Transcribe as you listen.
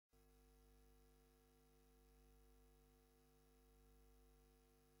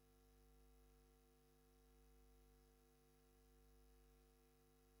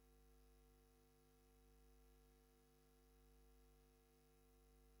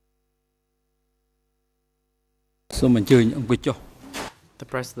The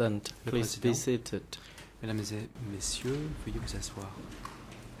President, please be seated. Mesdames et messieurs, veuillez vous asseoir.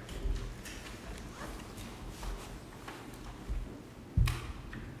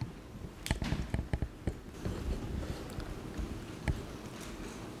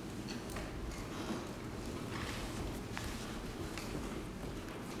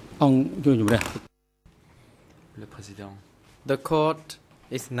 Le Président. The court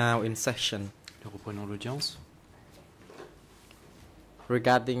is now in session. Nous reprenons l'audience.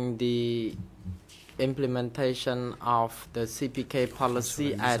 Regarding the implementation of the CPK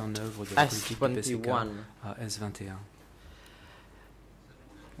policy at S21.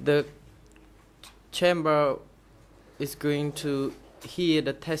 The Chamber is going to hear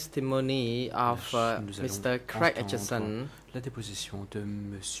the testimony of Mr. Craig Acheson. La déposition de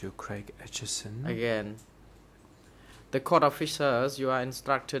Monsieur Craig Acheson. Again. The court officers, you are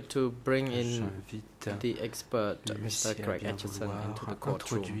instructed to bring in the expert, Mr. Craig Acheson, into the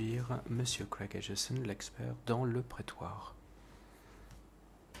courtroom. Introduire Monsieur Craig Acheson, l'expert, dans le prétoire.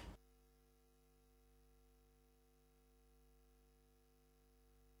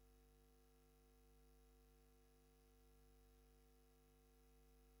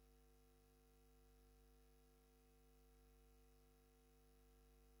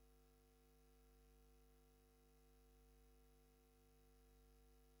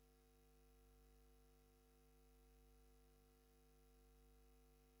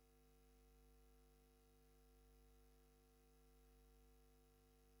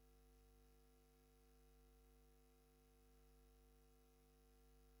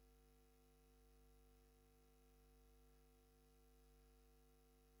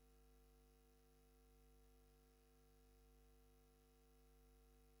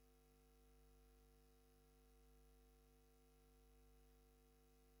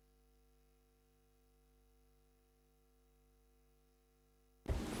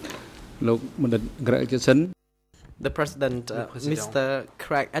 The President, Mr.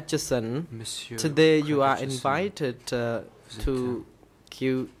 Craig Acheson, today you are invited to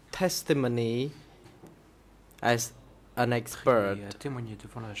give testimony as an expert.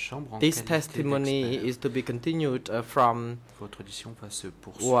 This testimony is to be continued from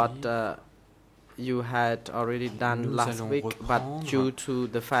what you had already done last week, but due to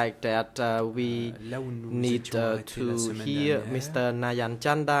the fact that we need to hear Mr. Nayan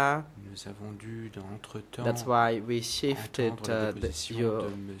Chanda, that's why we shifted your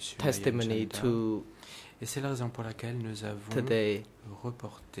testimony to today.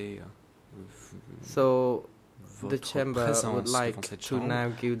 So the Chamber would like to now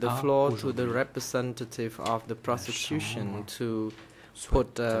give the floor to the representative of the prosecution to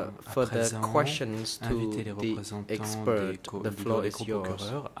put further questions to the expert. The floor is yours.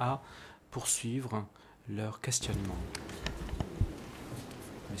 À poursuivre leur questionnement.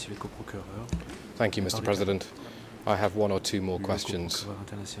 Monsieur le coprocureur. Thank you, Mr. President. I have one or two more questions.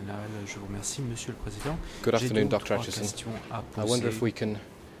 Good afternoon, Dr. Acheson. I wonder if we can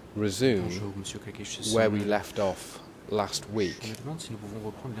resume where we left off last week.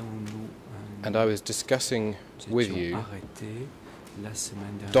 And I was discussing with you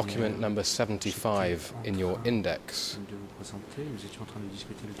document number 75 in your index,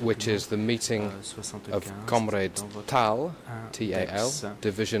 which is the meeting of Comrade Tal, T-A-L,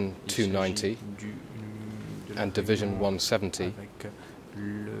 Division 290 and Division 170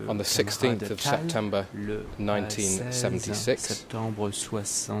 on the 16th of September 1976,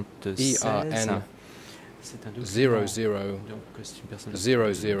 ERN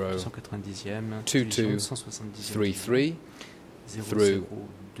 00002233 through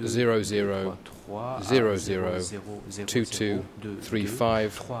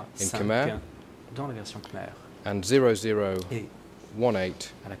 00002235 in Khmer and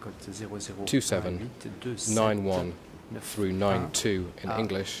 00182791 through 92 in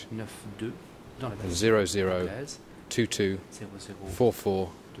English and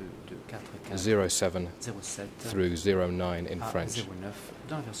 00224407 through 09 in French.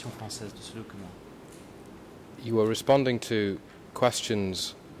 You were responding to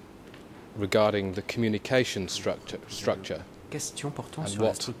questions regarding the communication structure and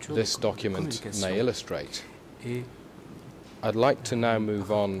what this document may illustrate. I'd like to now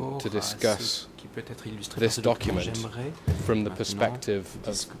move on to discuss this document from the perspective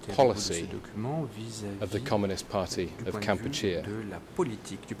of policy of the Communist Party of Kampuchea,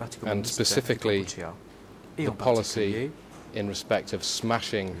 and specifically the policy in respect of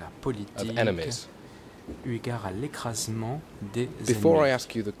smashing of enemies. Before I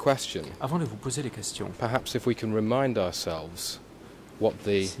ask you the question, perhaps if we can remind ourselves what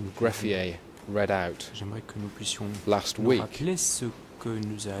the greffier read out J'aimerais que nous puissions last nous week. rappeler ce que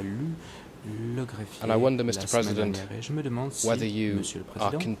nous a lu le greffier And I wonder, la Mr. semaine President, dernière. Et je me demande si, whether you Monsieur le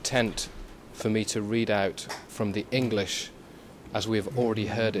are Président, content for me to read out from the English as we have already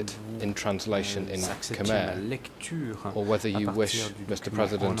heard it in translation in Khmer, or whether you wish, Mr.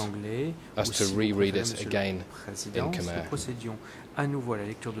 President, us to reread it again in Khmer. Procédions à nouveau à la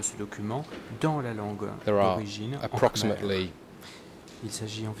lecture de ce document dans la langue There are d'origine en approximately Khmer. Il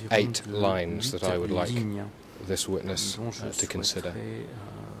s'agit environ 8 de lines that I would like lignes this witness dont je to consider.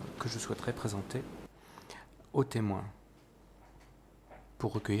 que je souhaiterais présenter au témoin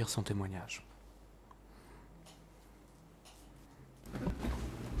pour recueillir son témoignage.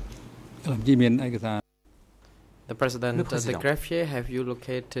 The President, Le the Président. greffier, have you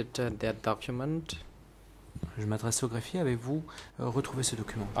located that document? Je m'adresse au greffier. Avez-vous retrouvé ce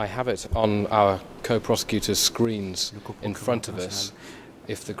document? I have it on our co-prosecutor's screens Le in coprocureur front of us. national.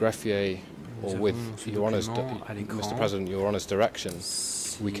 If the greffier, or with ce Your Honour's, document à l'écran. Mr. President, Your Honour's direction,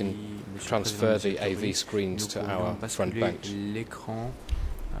 Si we can Monsieur le transfer Président the nous AV autorise, screens nous to pourrions our front basculer bench. l'écran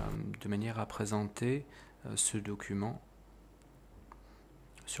de manière à présenter ce document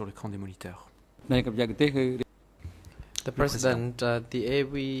sur l'écran des moniteurs. The President, the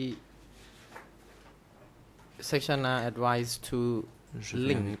AV section are advised to Je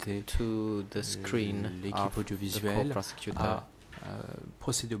vais link inviter to the screen l'équipe of the audiovisuelle co-prosecutor. à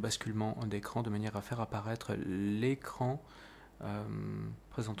procéder au basculement d'écran de manière à faire apparaître l'écran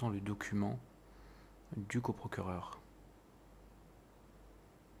présentant le document du coprocureur.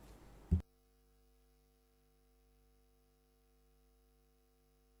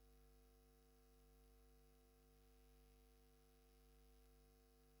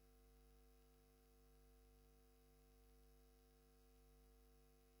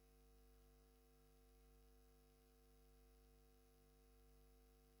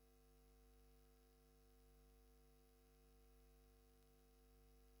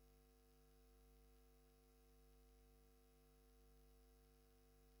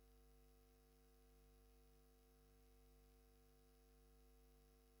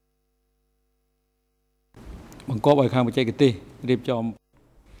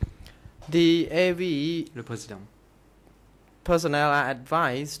 The AV Le président. personnel are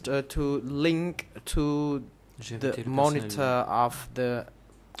advised to link to J'ai the invité le monitor of the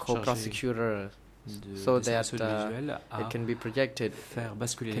chargé co-prosecutor de, so des that services audiovisuels à it can be projected. faire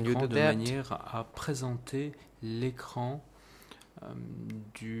basculer Can you l'écran do de that? manière à présenter l'écran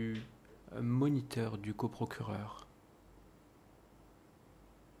du moniteur du coprocureur.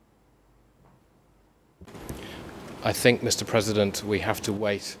 I think, Mr. President, we have to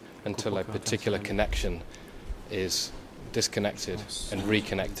wait until a particular connection is disconnected and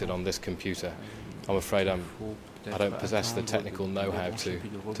reconnected on this computer. I'm afraid I don't possess the technical know-how to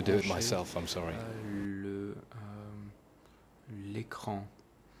do it myself. I'm sorry. L'écran.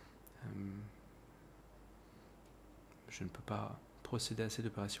 Je ne peux pas procéder à cette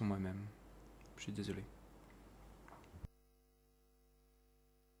opération moi-même. Je suis désolé.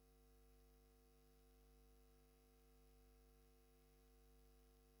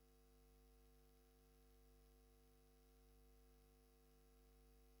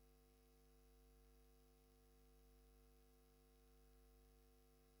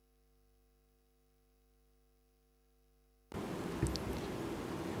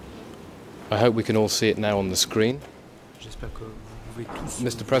 I hope we can all see it now on the screen. J'espère que vous pouvez tous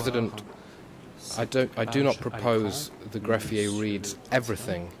Mr. President, voir I do not cette page à propose l'écran. the greffier Monsieur reads le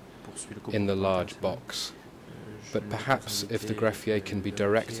everything Président, poursuit le in the coprocureur large national. box, Je but vais perhaps inviter if the greffier can be le greffier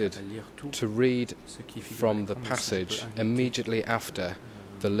directed à lire tout to read ce qui figure à from the l'écran, mais si je passage peux inviter, immediately after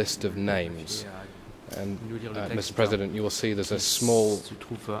the list of le names. greffier à And nous lire le texte Mr. President, you will see there's a qui small se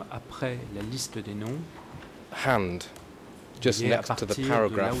trouve après la liste des noms, hand just et à next to the partir de là où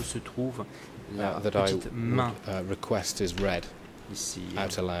paragraph se trouve la that I petite main would request is read ici,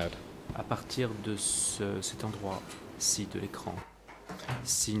 out aloud. à partir de cet endroit-ci de l'écran.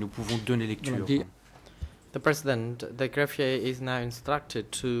 Si nous pouvons donner lecture. The President, the greffier is now instructed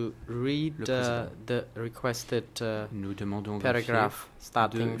to read Le Président. the requested Nous demandons au paragraph greffier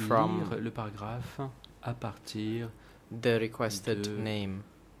starting de from lire le paragraphe à partir the requested de name.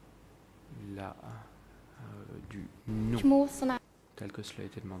 Du nom, ឈ្មោះស្នា tel que cela a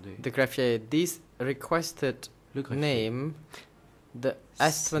été demandé. The greffier, this requested Le greffier. name, the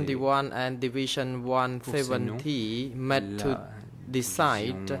S21 and Division 170 met to La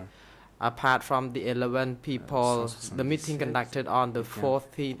decide, division apart from the 11 people, the meeting 177 conducted on the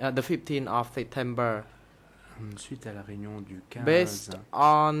était the 15th of September, suite à la réunion du 15 based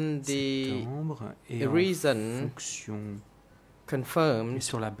on the septembre et en reason fonction et confirmed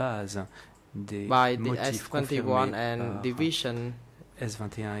sur la base des by the motifs S21 confirmés and par division,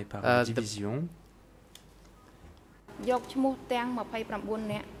 S21 et par la division.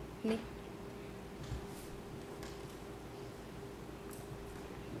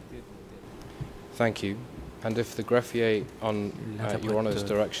 Thank you. And if the greffier, on Your Honour's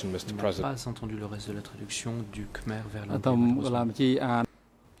direction, Mr. President, n'a pas entendu le reste de la traduction du Khmer vers l'anglais.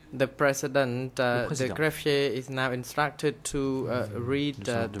 the President, the greffier is now instructed to read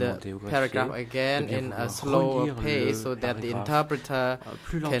the paragraph again in a slower pace so that the interpreter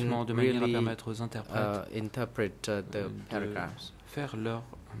can really interpret the paragraphs. Faire leur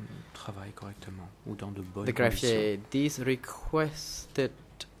travail correctement ou dans de bonnes the greffier, these requested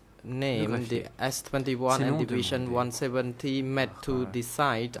name, the S21 and Division 170 met to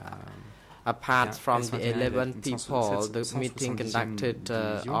decide. Apart from the 11 people, the meeting conducted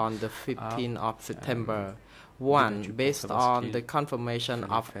on the 15th of September. One, based on the confirmation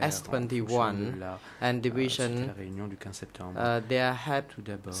of S21 and Division, there had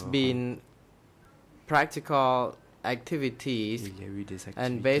been practical activities,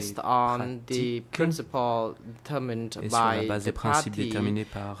 and based on the principle determined by the party,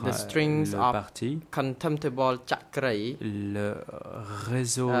 the strings of contemptible chakrai,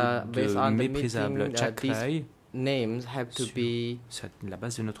 based on the meeting, these names have to be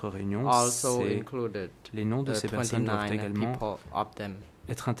also included. Les noms de ces personnes doivent 29 également people of them.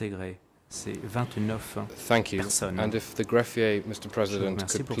 être intégrés. C'est 29 Thank you. personnes. And if the greffier, Mr. President,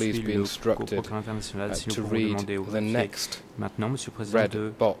 could please be instructed to read the next red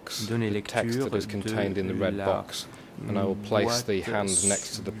box, the text that is contained in the red box, and I will place the hand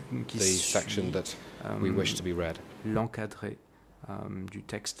next to the section that we wish to be read. L'encadré du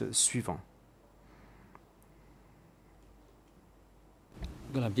texte suivant.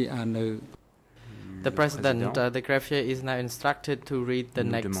 The President, the greffier is now instructed to read the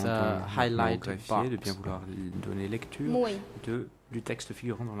next highlighted box. De bien vouloir donner lecture du texte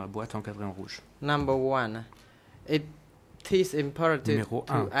figurant dans la boîte encadrée en rouge. Number 1. It is imperative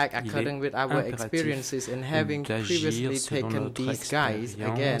to act according with our experiences in having previously taken these guys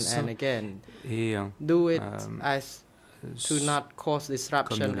again and again. Do it as to not cause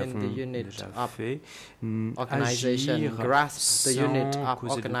disruption in the unit of organization, grasp the unit of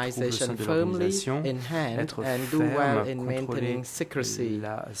organization firmly in hand and do well in maintaining secrecy.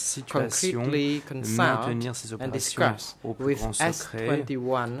 Concretely consult and discuss with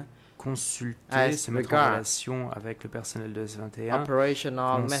S21 consulter, se mettre en relation avec le personnel de S21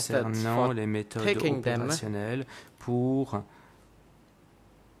 concernant les méthodes opérationnelles pour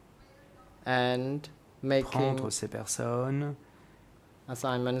prendre ces personnes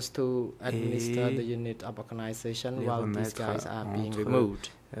assignments to administer the unit of organization while these guys are being removed.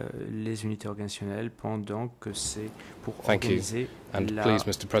 Les unités organisationnelles pendant que c'est pour Thank organiser you. And please,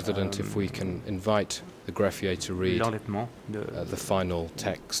 Mr. President, if we can invite the greffier to read the final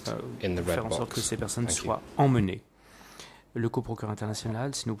text in the red faire en sorte box. que ces personnes soient emmenées. Le co-procureur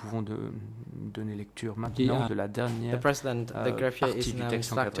international, si nous pouvons donner lecture maintenant de la dernière partie du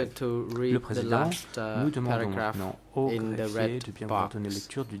texte encadré. Le président nous demande maintenant au greffier de bien vouloir donner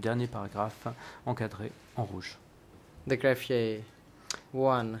lecture du dernier paragraphe encadré en rouge. The greffier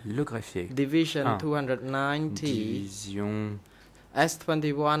 1. Le greffier Division 290. Division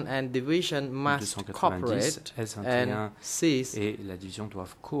S21 and Division must cooperate and cease et la division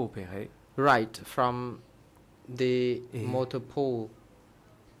doivent coopérer. Right from the motor pool.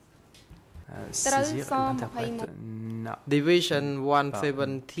 Saisir l'interprète Division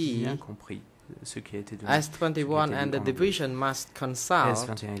 170. Bien compris ce qui a été donné. S21 and the division must consult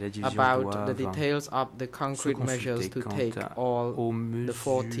about the details of the concrete measures to take all the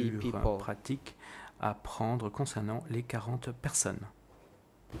 40 people. Pratiques à prendre concernant les 40 personnes.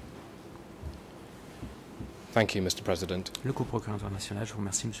 Thank you, Mr. President. Le co-procureur international, je vous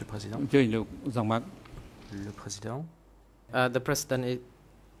remercie, Monsieur le Président. Le Président. The President is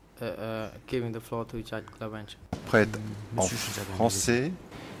giving the floor to Judge Clavench. Prêtre en français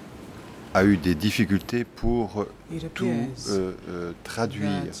a eu des difficultés pour tout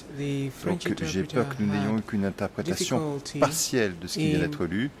traduire. Donc j'ai peur que nous n'ayons eu qu'une interprétation partielle de ce qui vient d'être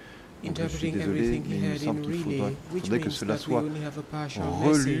lu. Donc, je suis désolé, mais il me semble qu'il faudrait que cela soit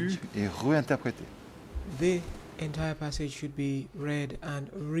relu et réinterprété. The entire passage should be read and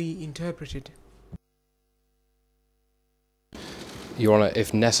reinterpreted. Your Honour,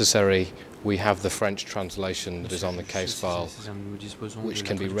 if necessary, we have the French translation that is on the case file, which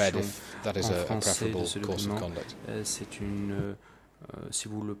can be read if that is a preferable course of conduct. Si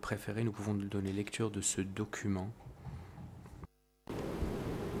vous le préférez, nous pouvons donner lecture de ce document.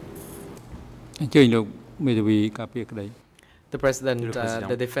 The President,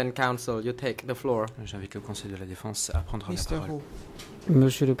 the Defense Council, you take the floor. J'invite le Conseil de la Défense à prendre la parole.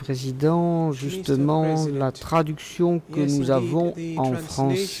 Monsieur le Président, justement, la traduction que nous avons en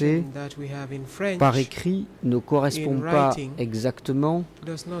français par écrit ne correspond pas exactement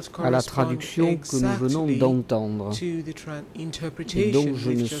à la traduction que nous venons d'entendre. Et donc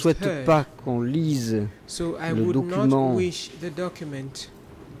je ne souhaite pas qu'on lise le document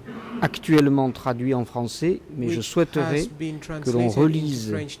actuellement traduit en français, mais je souhaiterais que l'on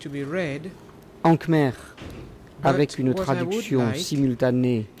relise en khmer avec une traduction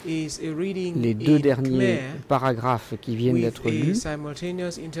simultanée les deux derniers paragraphes qui viennent d'être lus,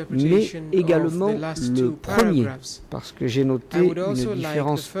 mais également le premier, parce que j'ai noté une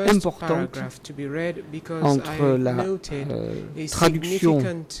différence importante entre la traduction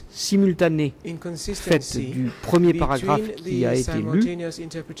simultanée faite du premier paragraphe qui a été lu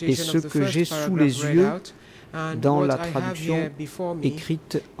et ce que j'ai sous les yeux dans la traduction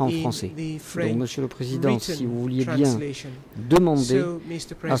écrite en français. Donc, Monsieur le Président, si vous vouliez bien demander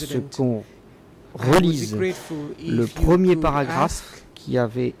à ce qu'on relise le premier paragraphe qui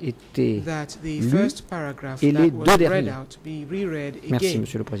avait été lu et les deux derniers. Merci,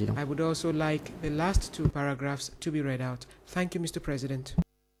 Monsieur le Président.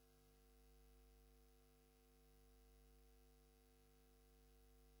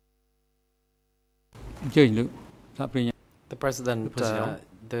 The President,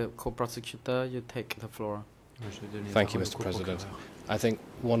 the co-prosecutor, you take the floor. Thank you, Mr. President. I think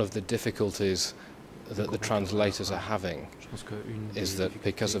one of the difficulties that the translators are having is that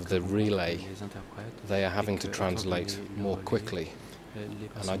because of the relay, they are having to translate more quickly.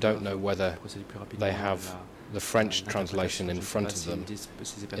 And I don't know whether they have the French translation in front of them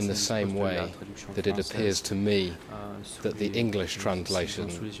in the same way that it appears to me that the English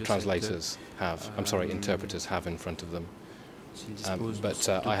translators have, interpreters have in front of them. But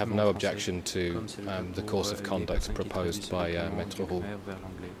I have no objection to the course of conduct proposed by Maître Roux.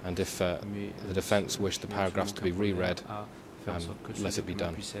 And if the defence wish the paragraphs to be reread, let it be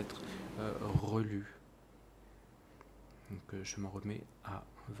done. Donc je m'en remets à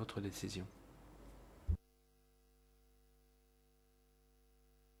votre décision.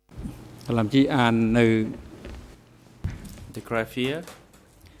 The graphier,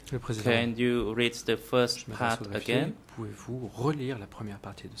 can you read the first part again? Pouvez-vous relire la première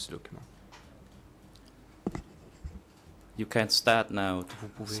partie de ce document? You can start now,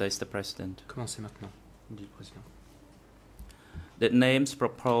 says the President. Commencez maintenant, dit le Président. The names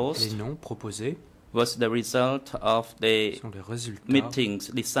proposed les noms proposés was the result of the meetings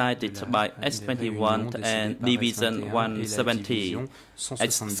decided by S21 and Division 170,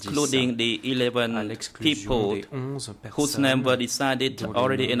 excluding the 11 people whose names were decided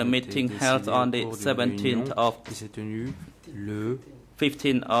already in a meeting held on the 15th of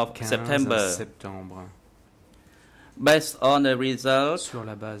September. Based on the results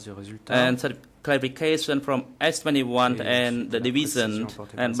and clarification from S21 and the division,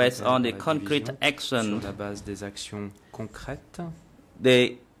 and based on the concrete action,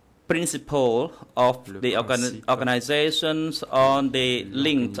 the principle of the organizations on the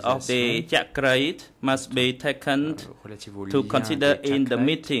link of the jack rate must be taken to consider in the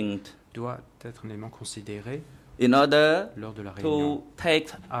meeting in order to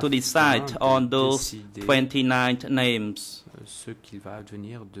decide on those 29 names. Ce qu'il va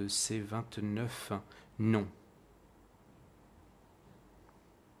advenir de ces 29 noms.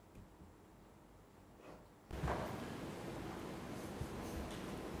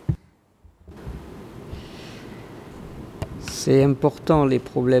 C'est important les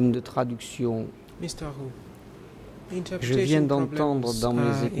problèmes de traduction. Je viens d'entendre dans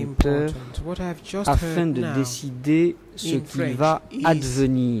mes écouteurs afin de décider ce qui va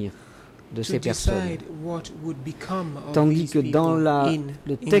advenir de ces personnes. Tandis que dans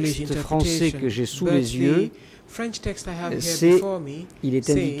le texte français que j'ai sous les yeux, il est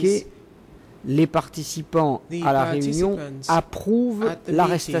indiqué les participants à la réunion approuvent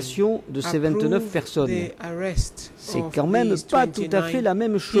l'arrestation de ces 29 personnes. C'est quand même pas tout à fait la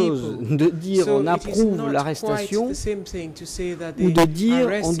même chose de dire on approuve l'arrestation ou de dire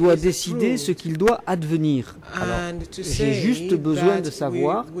on doit décider ce qu'il doit advenir. Alors, j'ai juste besoin de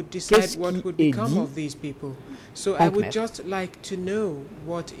savoir qu'est-ce qui est dit en khmer.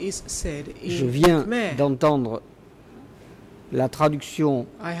 Je viens d'entendre la traduction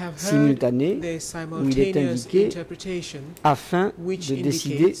simultanée où il est indiqué afin de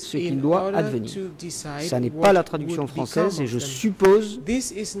décider ce qu'il doit advenir. Ça n'est pas la traduction française et je suppose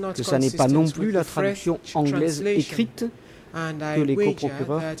que ça n'est pas non plus la traduction anglaise écrite que les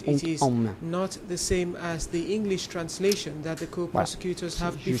coprocureurs ont en main. Not the same as the English translation that the co-prosecutors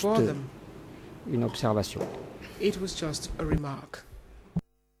have before them. Une observation. It was just a remark.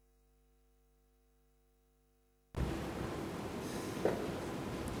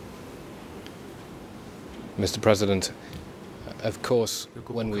 Mr. President, of course,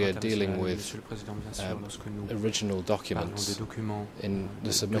 when we are dealing with original documents in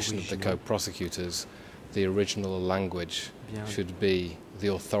the submission of the co-prosecutors, the original language should be the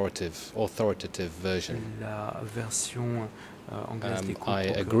authoritative version. I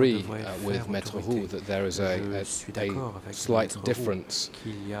agree with Maître Roux that there is a slight difference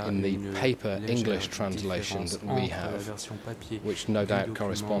in the paper English translation that we have, which no doubt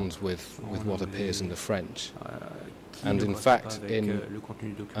corresponds with what appears in the French. And in fact, in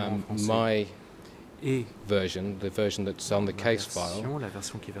my version, the version that's on the case file,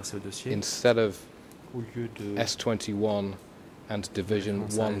 instead of S21 and Division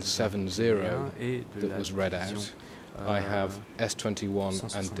 170 that was read out, I have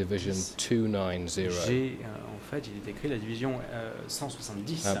S21 and Division 290.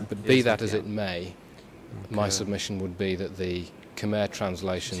 But be that as it may, my submission would be that the Khmer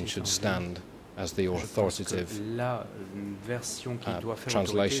translation should stand as the authoritative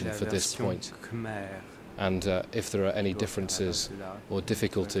translation for this point. And if there are any differences or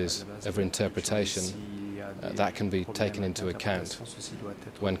difficulties of interpretation, that can be taken into account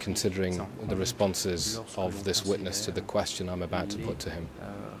when considering the responses of this witness to the question I'm about to put to him.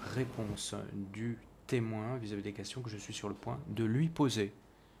 Réponse du témoin vis-à-vis des questions que je suis sur le point de lui poser.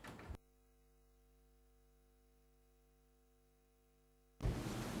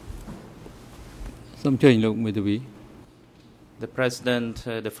 The President,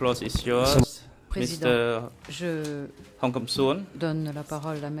 the floor is yours. Président, je donne la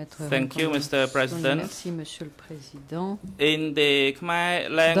parole à Maître Thank you, Mr. President. Merci, Monsieur le Président. In the Khmer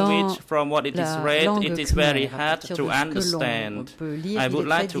language, from what it is read, it is very hard to understand. I would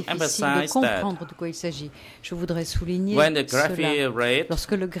like to emphasize that je voudrais souligner when the graphier read,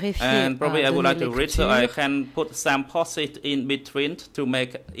 lorsque le greffier and probably I would like to read, so I can put some post-it in between to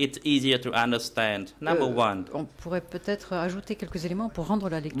make it easier to understand. Number one, on pourrait peut-être ajouter quelques éléments pour rendre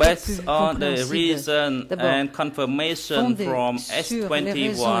la lecture based plus on the compréhensible. reason and confirmation from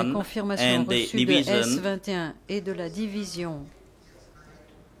S21 and the division, S21 et de la division,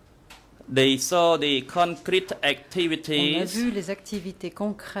 they saw the concrete on a activities vu les activités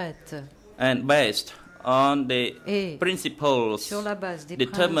concrètes and based on the et principles sur la base des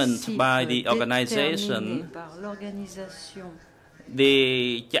determined principes by the organization. déterminés par l'organisation.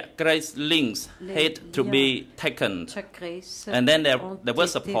 The chakras links had to be taken, and then there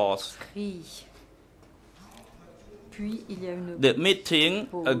was a pause. Puis, il y a une The meeting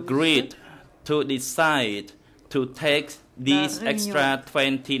agreed to decide to take these extra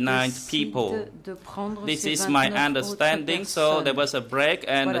 29 people. This is my understanding, so there was a break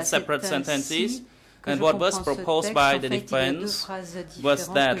and the separate sentences. And what was proposed by the defense was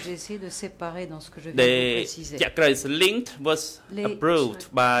that the chakras linked was approved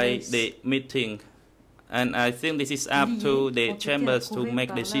by the meeting. And I think this is up to the chambers to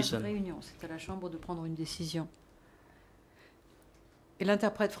make decision. Et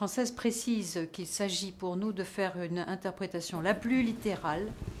l'interprète française précise qu'il s'agit pour nous de faire une interprétation la plus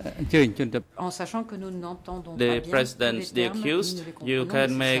littérale, en sachant que nous n'entendons pas bien The President, les the termes, accused, you can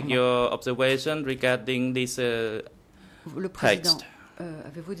make your observation regarding this Le Président, text.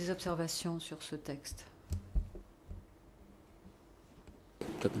 Avez-vous des observations sur ce texte?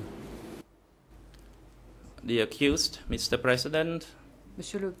 The accused, Mr. President,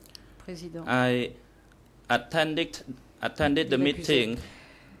 Monsieur le Président, I attended the meeting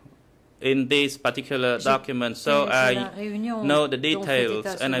in this particular document, so I know the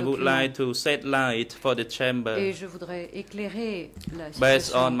details, and I would like to shed light for the chamber et je voudrais éclairer la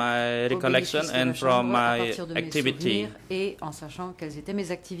based on situation my au recollection bénéfice de la and from Chambre à my partir de mes activity. souvenirs et en sachant quelles étaient mes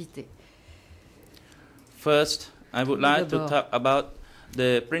activités. First, I would like to talk about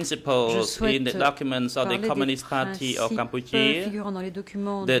the principles in the documents of the Communist Party of Cambodia.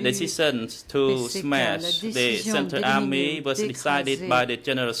 The decisions to smash the Central Army was decided by the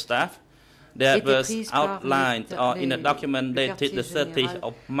General Staff. That was outlined in a document dated the 30th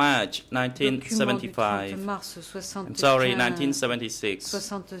of March 1975. I'm sorry, 1976.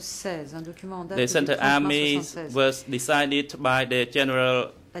 The Central Army was decided by the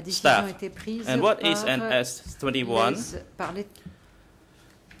General Staff. And what is an S21?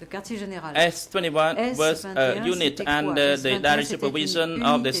 S21 was a unit under the direct supervision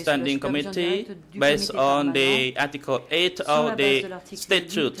of the Standing Committee based on the Article 8 of the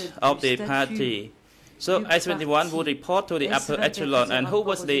Statute of the Party. So S21 would report to the upper echelon. And who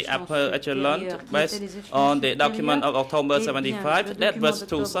was the upper echelon? Based on the document of October 75, that was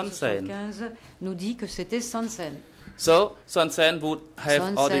to Son Sen. Nous dit que c'était Son Sen. So Son Sen would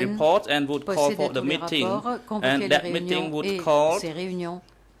have all the reports and would call for the meeting, and that meeting would call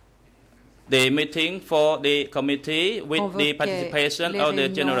the meeting for the committee with the participation of the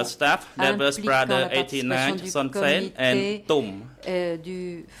general staff. That was Brother 89, Son Sen, and Tum.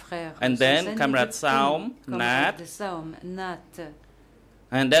 And then Comrade Saum, Nat.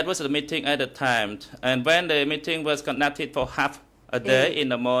 And that was the meeting at the time. And when the meeting was conducted for half a day in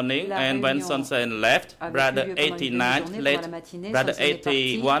the morning, and when Son Sen left, Brother 89 led, Brother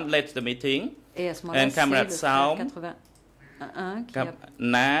 81 led the meeting, and Comrade Saum,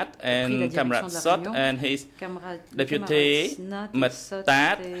 Nat, and Comrade Sot, and his deputy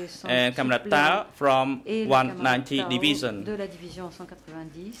Matat, and Comrade Tao from 190 Division.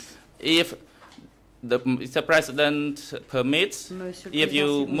 If the President permits, if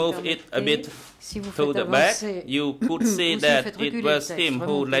you move it a bit to the back, you could see that it was him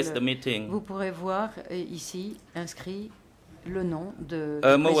who led the meeting. Vous pourrez voir ici inscrit le nom de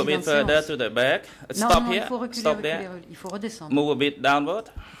move a bit further to the back. Stop here. Stop there. Il faut redescendre. Move a bit downward.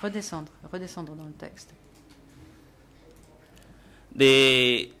 Redescendre dans le texte.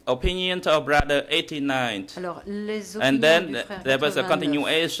 The opinion of Brother 89. Alors, and then there was a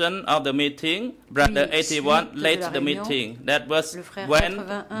continuation of the meeting. Brother 81 led the meeting. That was when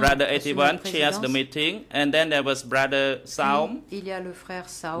Brother 81 chairs the meeting. And then there was Brother Saum. Il y a le frère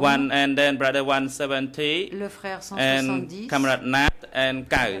Saum. And then Brother 170. Le frère 170. And Comrade Nat and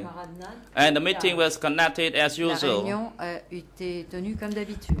Kau. And the meeting was conducted as usual. La réunion a été tenue comme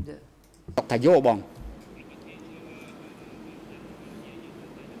d'habitude.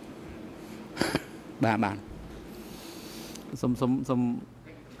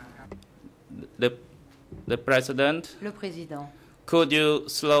 The President, le Président, could you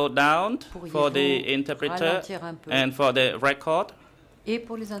slow down for the interpreter and for the record?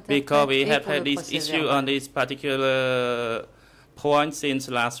 Because we have had this issue on this particular point since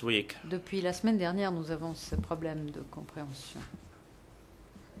last week. Depuis la semaine dernière, nous avons ce problème de compréhension.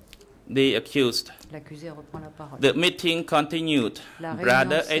 The accused. L'accusé reprend la parole. The meeting continued.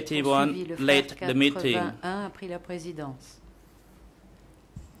 Brother 81 led the meeting. A pris la présidence.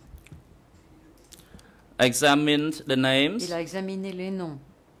 Examined the names. Il a examiné les noms.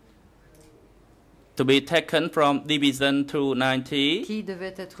 To be taken from Division 290. Qui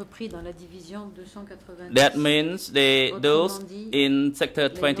devait être pris dans la division 290. That means those in Sector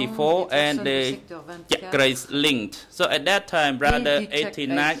 24 and the Grace linked. So at that time, Brother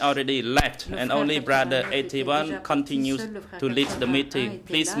 89 already left, and only Brother 81 continues to lead the meeting.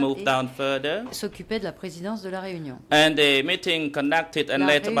 Please move down further. S'occuper de la présidence de la réunion. And the meeting conducted and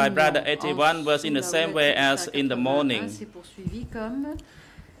led by Brother 81 was in the same way as in the morning.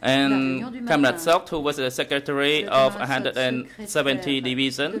 And Comrade Sok, who was the secretary of 170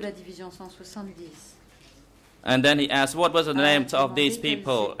 Division, and then he asked, what was the names of these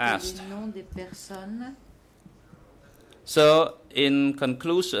people asked. So, in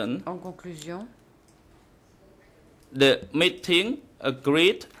conclusion, the meeting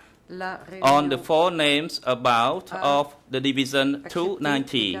agreed on the 4 names about of the Division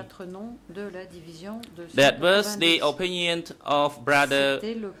 290. That was the opinion of Brother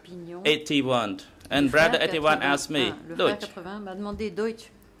 81. And Brother 81 asked me, Deutsch.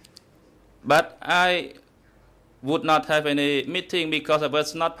 But I would not have any meeting because I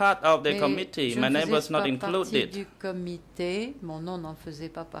was not part of the committee. My name was not included.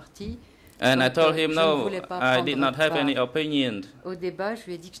 And I told him, no, I did not have any opinion.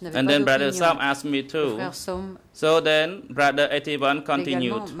 And then Brother Sam asked me too. So then Brother 81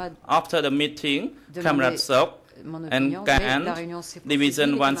 continued. After the meeting, Comrade Sok and Can,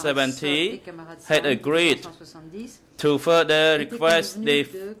 Division 170, had agreed to further request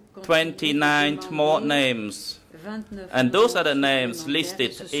the 29 more names. And those are the names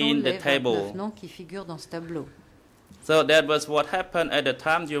listed in the table. So that was what happened at the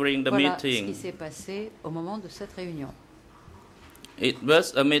time during the meeting. It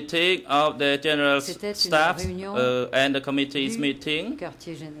was a meeting of the general staff and the committee's meeting.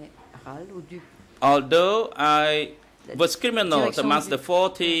 Although I was criminal amongst the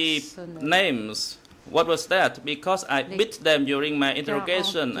 40 names, What was that? Because I beat them during my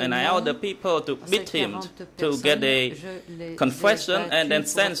interrogation, and I ordered the people to beat him to get a confession and then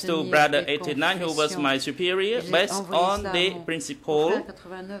sent to Brother 89, who was my superior, based on the principle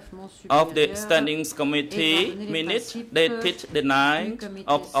of the Standing Committee minute dated the 9th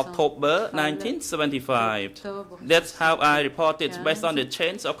of October 1975. That's how I reported, based on the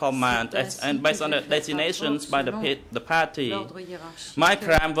change of command and based on the designations by the party. My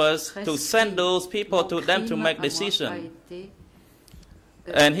crime was to send those people to them to make decision.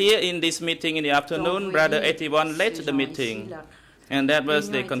 And here in this meeting in the afternoon, Brother 81 led the meeting, and that was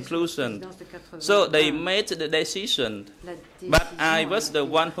the conclusion. So they made the decision, but I was the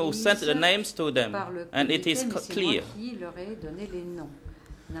one who sent the names to them, and it is clear.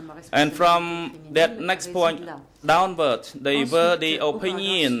 And from that next point downward, they were the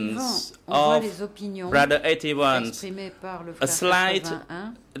opinions of Brother 81. A slide,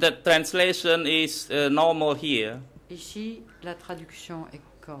 the translation is normal here. Ici, la traduction est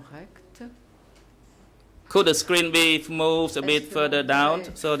correcte. Could the screen be moved a bit further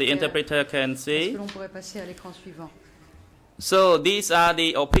down so the interpreter can see? So these are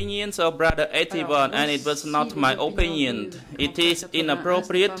the opinions of Brother 81, and it was not my opinion. It is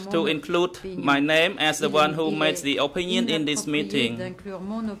inappropriate to include my name as the one who makes the opinion in this meeting.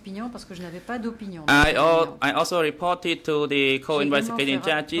 I also reported to the co-investigating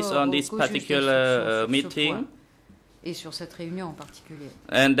judges on this particular meeting.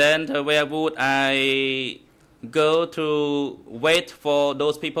 And then where would I go to wait for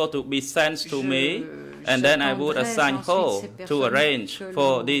those people to be sent to me? And then I would assign Ho to arrange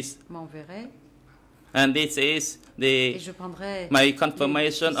for this. And this is my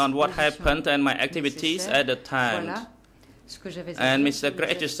confirmation on what happened and my activities at the time. And Mr.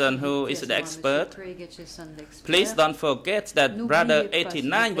 Gretchen, who is the expert, please don't forget that Brother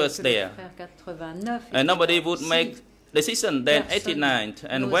 89 was there. And nobody would make decision then 89.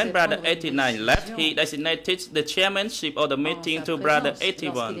 And when Brother 89 left, he designated the chairmanship of the meeting to Brother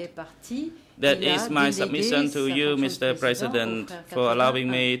 81. That is my submission to you, Mr. President, for allowing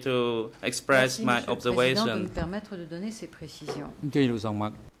me to express my observation.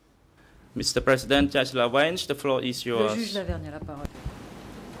 Mr. President, Judge Lavange, the floor is yours.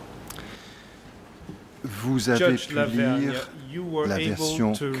 Vous avez pu lire la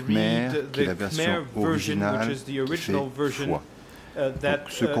version Khmer, qui est la version originale qui fait foi. Donc,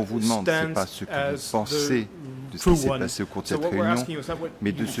 ce qu'on vous demande, ce n'est pas ce que vous pensez de ce qui s'est passé au cours de cette réunion,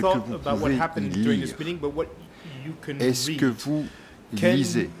 mais de ce que vous pouvez y lire. Est-ce que vous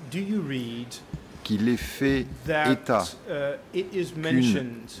lisez qu'il est fait état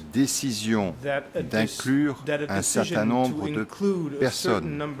qu'une décision d'inclure un certain nombre de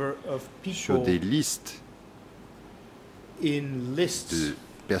personnes sur des listes de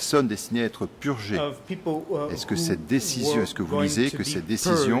personnes destinées à être purgées? Est-ce que cette décision, est-ce que vous lisez que cette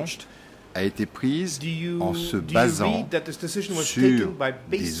décision a été prise en se basant sur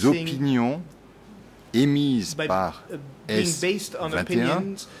des opinions émises par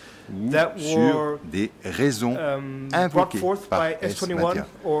S21 ou sur des raisons invoquées par S21?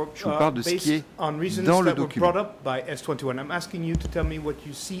 Je vous parle de ce qui est dans le document.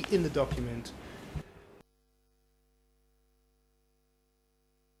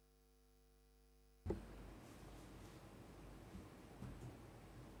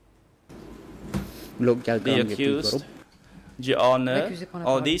 The accused, Your Honor,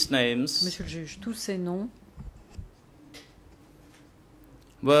 all these names Monsieur le juge, tous ces noms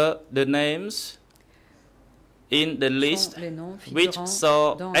were the names in the list which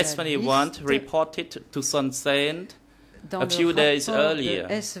saw S21 reported to Son Sen a few days earlier.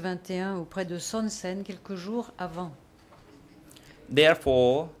 S21 auprès de Son Sen quelques jours avant.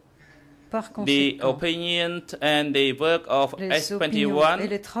 Therefore, the opinion and the work of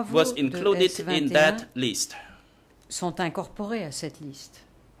S21 was included in that list. Sont incorporés à cette liste.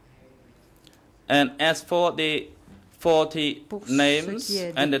 And as for the 40 names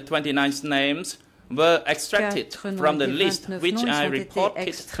and the 29 names were extracted from the list which I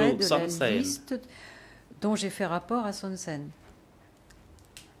reported to Son Sen. Dont j'ai fait rapport à Son Sen.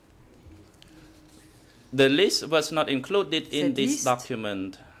 The list was not included in this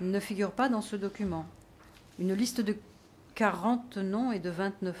document. Ne figure pas dans ce document. Une liste de 40 noms et de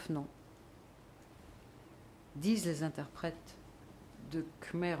 29 noms, disent les interprètes de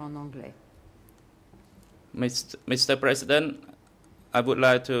Khmer en anglais. Mr. President, I would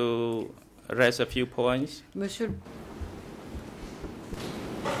like to raise a few points. Monsieur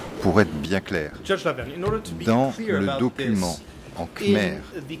Pour être bien clair, dans le document en Khmer,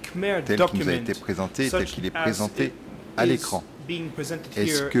 tel qu'il nous a été présenté, tel qu'il est présenté à l'écran,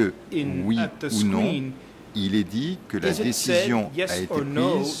 est-ce que, oui ou non, il est dit que la décision a été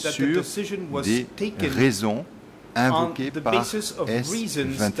prise sur des raisons invoquées par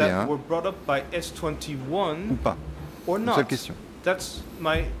S21 ou pas? Une seule question.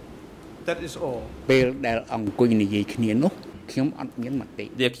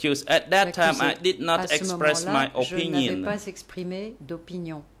 The accused, at that time, I did not express my opinion. Je n'avais pas exprimé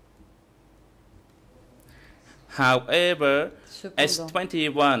d'opinion. However,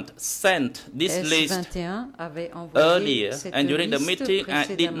 S21 sent this list earlier, and during the meeting,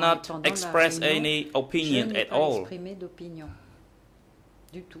 I did not express any opinion at all.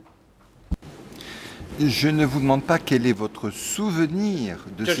 Je ne vous demande pas quel est votre souvenir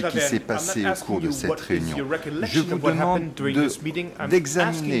de ce qui s'est passé au cours de cette réunion. Je vous demande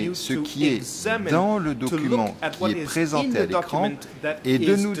d'examiner ce qui est dans le document qui est présenté à l'écran et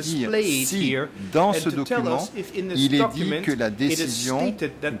de nous dire si, dans ce document, il est dit que la décision,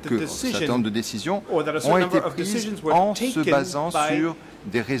 que un certain nombre de décisions ont été prises en se basant sur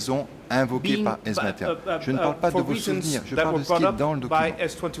des raisons invoquées par S21. Je ne parle pas de vos souvenirs, je parle de ce qui est dans le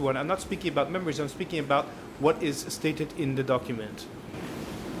document. I'm not speaking about memories, I'm speaking about what is stated in the document.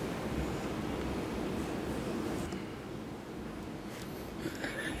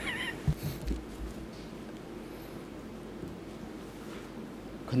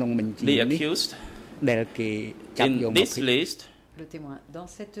 The accused, in this list, le témoin, dans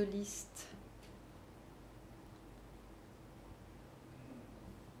cette liste,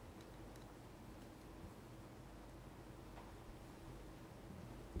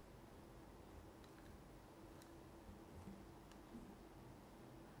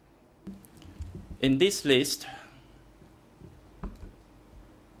 in this list,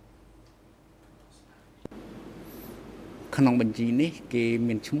ក្នុងបញ្ជីនេះគេ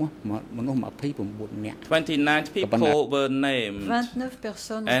មានឈ្មោះមនុស្ស29នាក់ 29 people were named. 29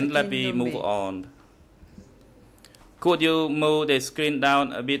 personnes and let me move on. Could you move the screen down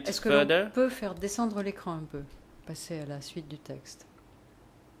a bit Est-ce que further? l'on peut faire descendre l'écran un peu? Passer à la suite du texte.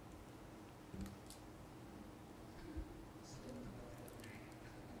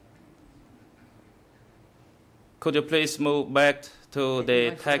 Could you please move back to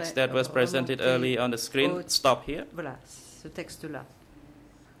the text that was presented early on the screen? Stop here. Voilà, ce texte-là.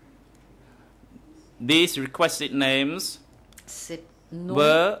 These requested names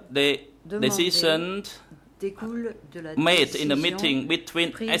were the decisions made in the meeting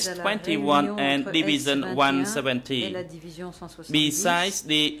between S21 and Division 170. Besides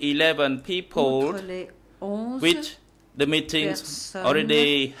the 11 people which the meetings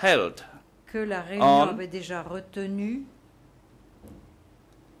already held que la réunion avait déjà retenu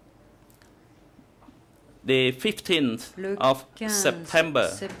the 15th of September.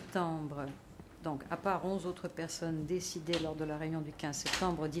 Donc, à part 11 autres personnes décidées lors de la réunion du 15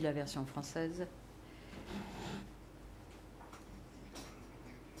 septembre, dit la version française.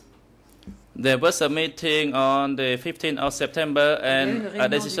 There was a meeting on the 15th of September and a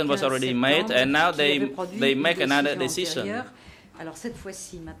decision was already made, and now they make another decision. Alors cette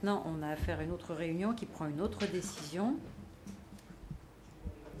fois-ci, maintenant, on a affaire à une autre réunion qui prend une autre décision.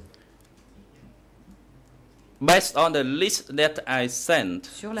 Based on the list that I sent.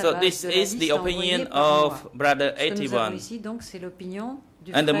 So this is the opinion of Brother 81. Ici, donc, c'est l'opinion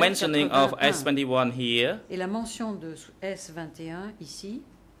du and the frère mentioning 81. of S21 here. Et la mention de S21 ici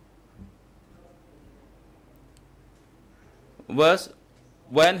was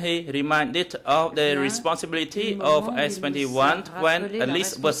when he reminded of the responsibility of S21 when a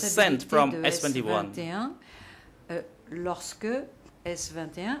list was sent from S21. Lorsque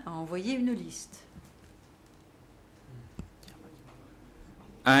S21 a envoyé une liste.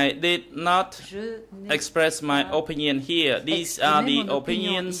 I did not express my opinion here. These are the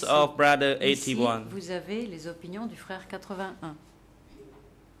opinions of Brother 81. Vous avez les opinions du frère 81.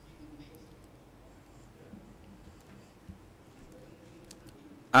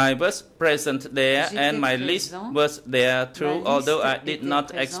 I was present there and my list was there too, although I did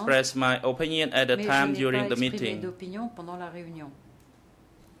not express my opinion at the time during the meeting.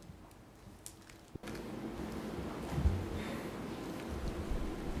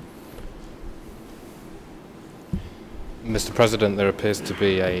 Mr. President, there appears to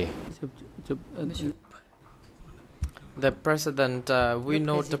be a... The President, we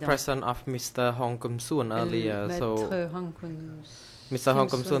know the presence of Mr. Hong Kum-soon earlier, so... Mr. Hong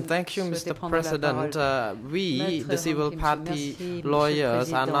Kum-soon, thank you, Mr. President. We, the civil party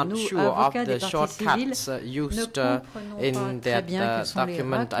lawyers, are not sure of the shortcuts used in that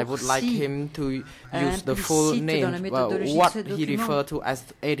document. I would like him to use the full name, what he referred to as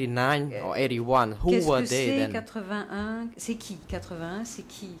 89 or 81. Who were they then? C'est qui 81, c'est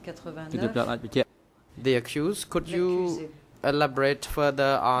qui 89? The accused, could you elaborate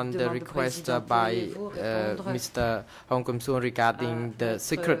further on the request by Mr. Hong Kum-soon regarding the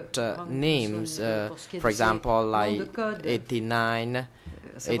secret names, for example, like 89,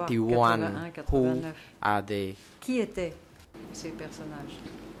 81, who are they? Qui étaient ces personnages?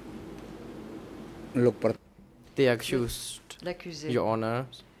 The accused, Your Honor.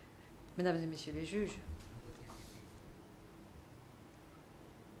 Mesdames et Messieurs les juges,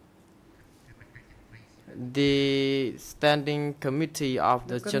 the Standing Committee of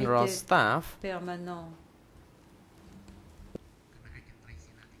the General Staff permanent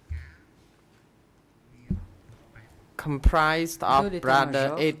comprised of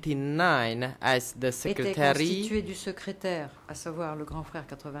Brother 89 as the était secretary. constitué du secrétaire, à savoir le grand frère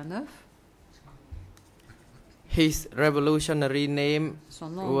 89. His revolutionary name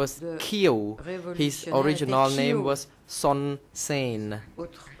was Kyo. His original name was Son Sen.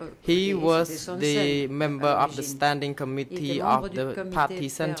 He was the member of the Standing Committee of the Party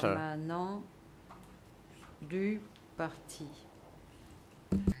Center.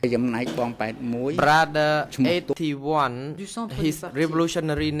 Brother 81, his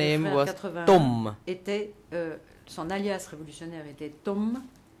revolutionary name was Tum. Son alias révolutionnaire était Tum.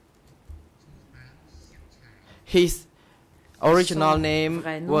 His original name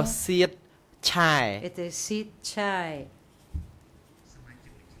was Siet Chai. Était Siet Chai.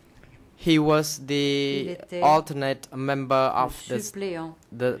 He was the alternate member of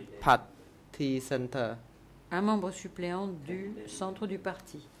the party center. Un membre suppléant du centre du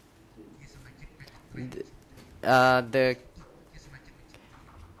parti. The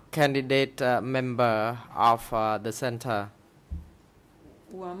candidate member of the center.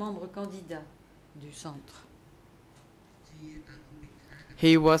 Ou un membre candidat du centre.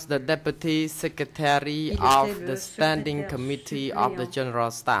 He was the deputy secretary of the Standing Committee of the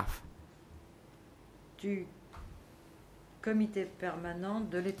General Staff. Du comité permanent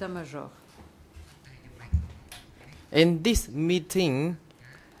de l'état-major. In this meeting,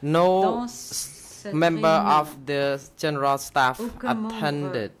 no member of the General Staff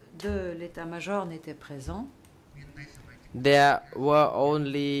attended. De l'état-major n'était présent. There were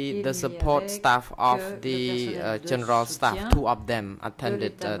only the support staff of the General Staff. Two of them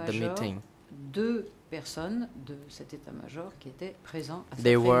attended the meeting. Deux personnes de cet état-major qui étaient présents à cette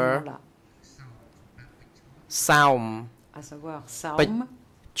They were Saum,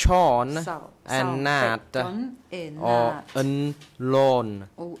 Chon, and Nat, or Un Lon.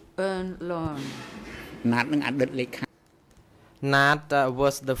 Nat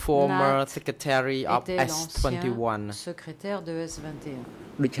was the former secretary of S21.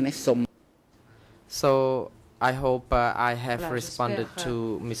 So I hope I have responded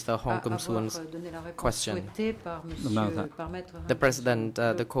to Mr. Hong Kum-soon's question. The President,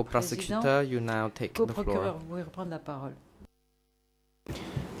 the co-prosecutor, you now take the floor.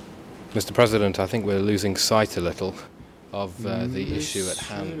 Mr. President, I think we're losing sight a little of the issue at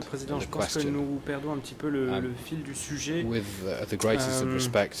hand, the question. With the greatest of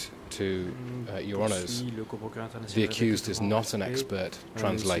respect to Your Honours, the accused is not an expert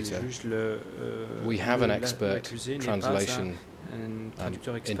translator. We have an expert translation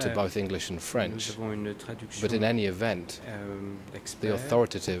into both English and French, but in any event, the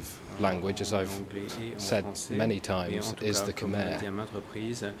authoritative language, as I've said many times, is the Khmer.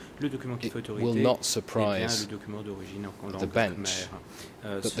 It will not surprise the bench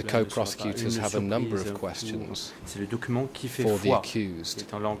that the co-prosecutors have a number of questions for the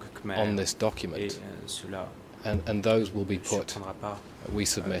accused on this document, and those will be put, we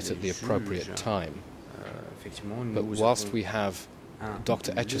submit, at the appropriate time. But whilst we have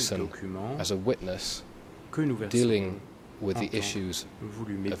Dr. Etchison as a witness dealing with the issues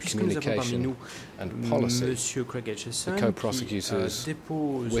of communication and policy, the co-prosecutors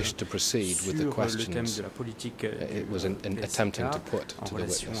wished to proceed with the questions it was attempting to put to the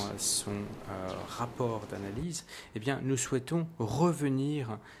witness. Nous souhaitons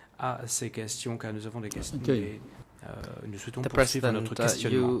revenir à ces questions car nous avons des questions. Nous souhaitons poursuivre notre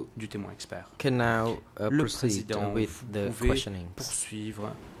questionnement du témoin expert. Le président, vous pouvez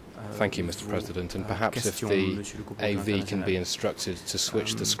poursuivre Thank you, Mr. President. And perhaps if the AV can be instructed to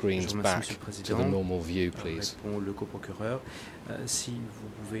switch the screens back to the normal view, please. Le coprocureur, si vous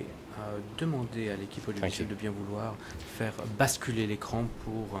pouvez demander à l'équipe audiovisuelle de bien vouloir faire basculer l'écran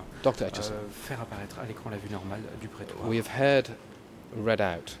pour faire apparaître à l'écran la vue normale du prétoire. We have heard read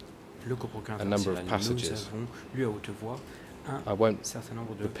out le coprocureur a number of passages. Nous avons lu à haute voix un certain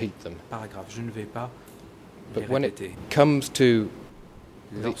nombre de paragraphes. Je ne vais pas les répéter. When it comes to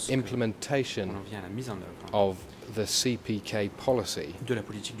the implementation of the CPK policy de la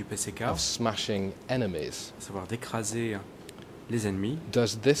politique du PCK, of smashing enemies, à savoir d'écraser les ennemis,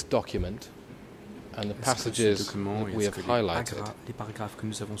 does this document and the passages that we have highlighted les paragraphes que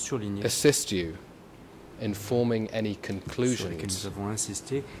nous avons surlignés assist you in forming any conclusions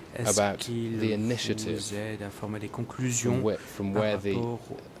about the initiative from where the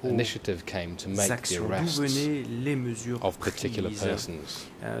initiative came to make the arrests of particular persons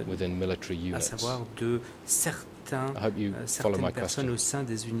within military units? I hope you follow my question. Au sein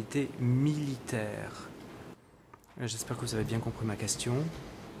des unités militaires. J'espère que vous avez bien compris ma question.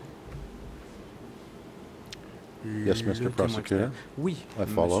 Yes, Mr. Prosecutor. Oui, I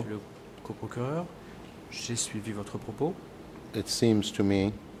follow. Monsieur le coprocureur. J'ai suivi votre propos. It seems to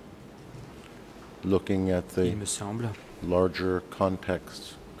me, looking at the larger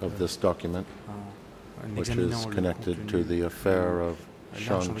context of this document, which is connected to the affair of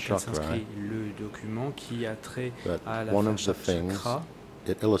Nayan Chanda, that one of the things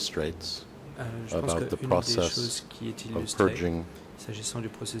it illustrates about the process of purging s'agissant du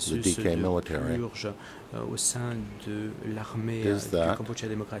processus the DK military, purge au sein de l'armée is that du Cambodge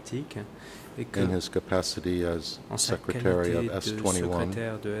démocratique, et que, in his capacity as secretary of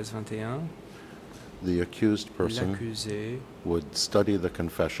S21, the accused person would study the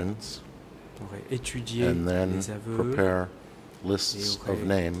confessions and then prepare lists of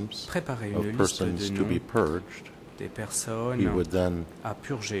names of persons to be purged. He would then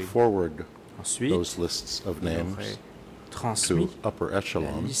forward those lists of names to upper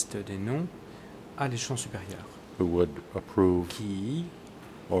echelon, who would approve,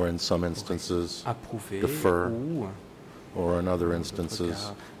 or in some instances defer, or in other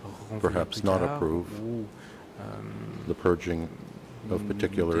instances perhaps not approve the purging of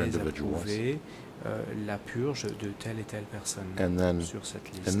particular individuals. And then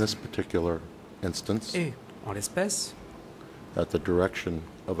in this particular instance, at the direction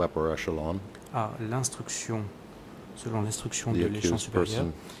of upper echelon, selon l'instruction de l'échelon supérieur,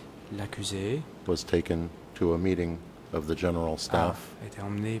 l'accusé was taken to a meeting of the general staff a été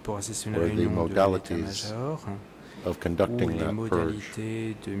emmené pour assister à une where the réunion de modalities l'état-major of où conducting les that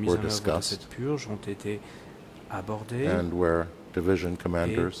modalités de mise were en œuvre de discussed, cette purge ont été abordées and where division et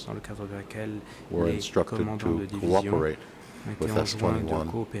commanders dans le cadre de laquelle were les instructed commandants de to division cooperate ont été with enjoints de S21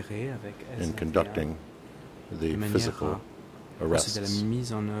 coopérer avec in S21 conducting de the manière physical à procéder à la arrests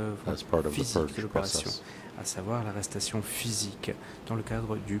mise en œuvre as part of the physique purge de l'opération, process. à savoir l'arrestation physique dans le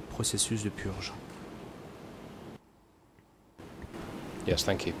cadre du processus de purge. Yes,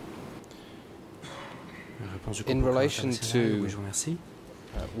 thank you. In relation to oui,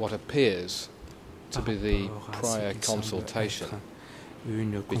 what appears to be the prior consultation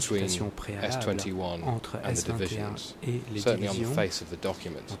between S21 and the divisions, certainly on the face of the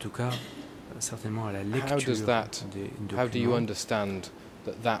document, en tout cas, certainement à la lecture how do you understand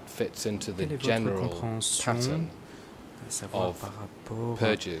that fits into the general pattern of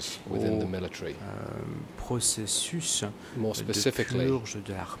purges within the military? Processus more specifically, de purge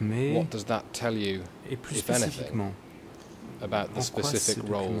de l'armée, what does that tell you, if anything, about the specific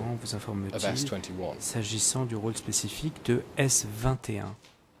role of S21? S'agissant du rôle spécifique de S21.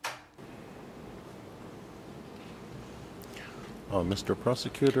 Mr.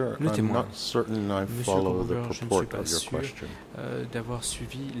 Prosecutor, I'm not certain I follow the purport of your question. D'avoir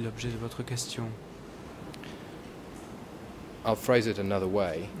suivi l'objet de votre question. I'll phrase it another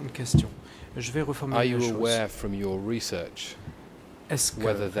way. Une question. Je vais reformuler Are la you chose. aware from your research Est-ce que,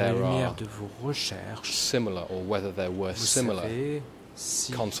 whether à la there lumière are de vos recherches, similar or whether there were vous similar savez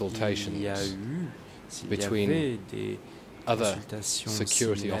s'il consultations y a eu, s'il y between avait des other consultations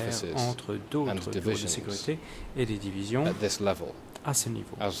security similaires officers entre d'autres and bureaux de divisions sécurité et des divisions at this level, à ce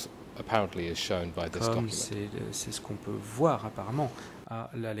niveau. as apparently is shown by this Comme document? c'est ce qu'on peut voir apparemment à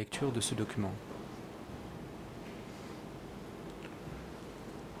la lecture de ce document.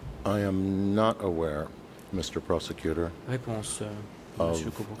 I am not aware, Mr. Prosecutor, Réponse, of Monsieur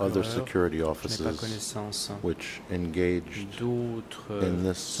le other procureur, security je n'ai pas offices connaissance which engaged d'autres in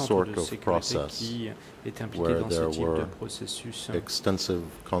this centres sort de of sécurité process qui étaient impliqués where dans ce there type de were processus. extensive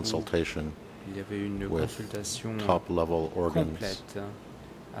consultation Il y avait une with consultation top-level organs complète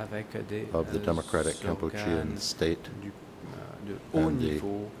of the democratic Kampuchean state and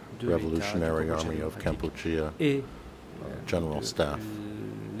the Revolutionary Army of Kampuchea General Staff.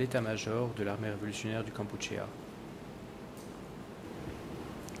 L'état-major de l'armée révolutionnaire du Kampuchea.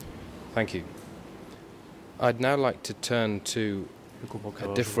 Thank you. I'd now like to turn to a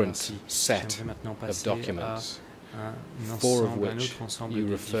different set of documents, four of which you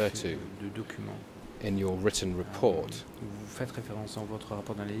refer to in your written report,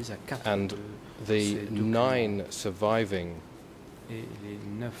 and the 9 surviving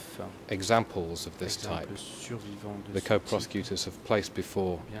examples of this type the co-prosecutors have placed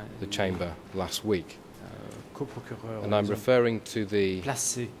before the chamber last week. And I'm referring to the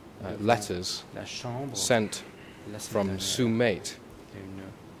letters sent from Soumate,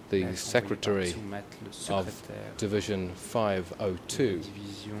 the secretary of Division 502,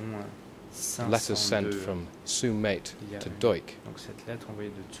 letters sent from Soumate to Duik.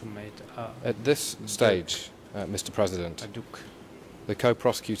 At this stage, Mr. President, the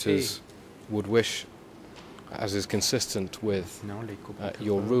co-prosecutors would wish, as is consistent with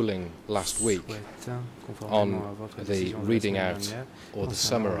your ruling last week on the reading out or the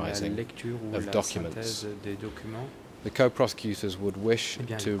summarizing of documents, the co-prosecutors would wish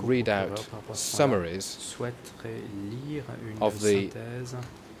to read out summaries of the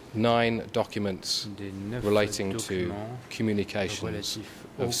 9 documents relating to communications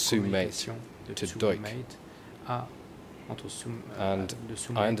of Soumate to Duik. And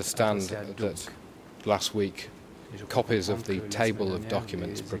I understand that last week copies of the table of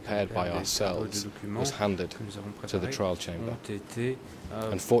documents prepared by ourselves was handed to the trial chamber.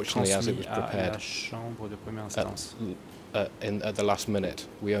 Unfortunately, as it was prepared at the last minute,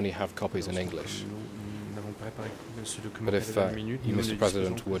 we only have copies in English. But if you, Mr.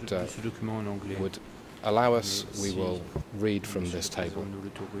 President, would allow us, we will read from this table.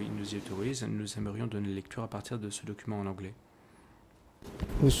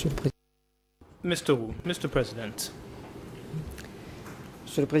 Mr. Wu, Mr. President.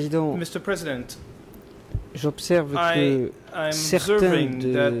 Monsieur le Président, Mr. President, j'observe que certains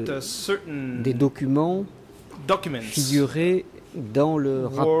des documents figuraient dans le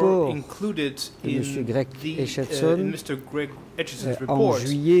rapport de M. Greg Etchison en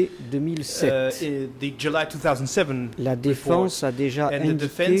juillet 2007. La défense a déjà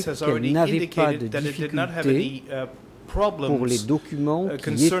indiqué qu'elle n'avait pas de difficulté pour les documents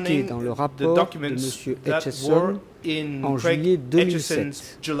qui étaient dans le rapport de M. Etchison en juillet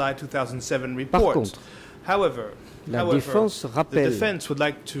 2007. Par contre, la défense rappelle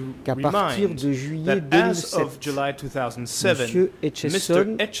qu'à partir de juillet 2007, M.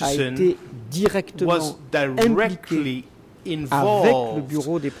 Etchison a été directement impliqué avec le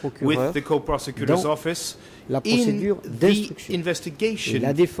bureau des procureurs dans la procédure d'instruction. Et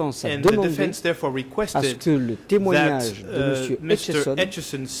la défense a demandé à ce que le témoignage de M.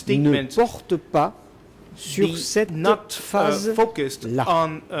 Etchison ne porte pas sur cette phase-là.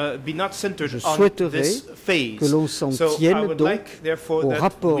 Je souhaiterais que l'on s'en tienne donc au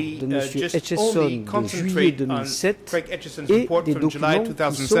rapport de M. Etchison de juillet 2007 et des documents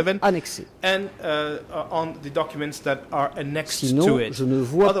qui sont annexés. Sinon, je ne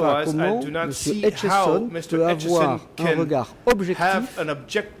vois pas comment M. Etchison peut avoir un regard objectif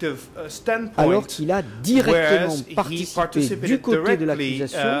alors qu'il a directement participé du côté de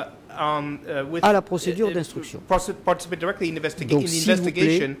l'accusation à la procédure d'instruction. Donc, s'il vous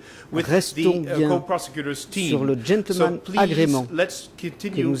plaît, restons bien sur le gentleman agreement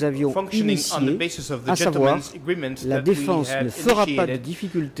que nous avions initié, à savoir, la défense ne fera pas de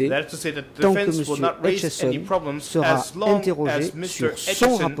difficulté tant que M. Etchison sera interrogé sur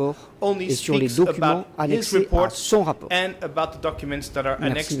son rapport et sur les documents annexés à son rapport.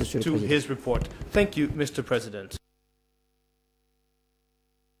 Merci, Monsieur le Président.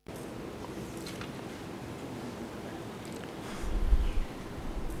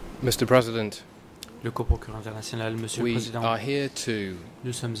 Mr. President, le co-procureur international, Monsieur le Président, are here to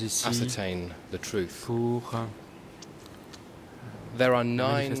nous sommes ici ascertain the truth. Pour there are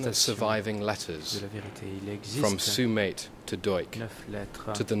 9 surviving letters from Soumate to Duik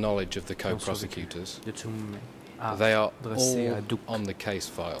to the knowledge of the co-prosecutors. They are all on the case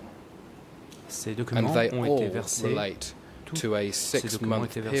file, and they all relate to a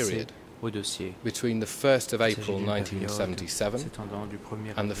 6-month period between the 1st of April 1977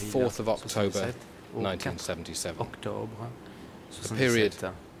 and the 4th of October 1977. A period,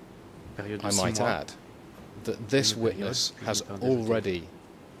 I might add, that this witness has already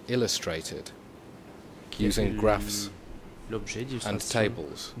illustrated using graphs and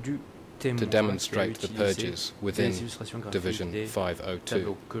tables to demonstrate the purges within Division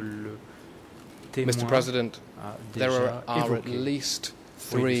 502. Mr. President, there are at least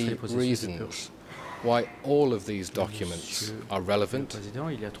 3 reasons why all of these documents are relevant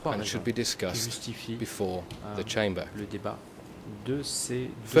and should be discussed before the Chamber.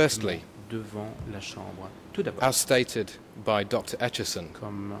 Firstly, as stated by Dr. Etchison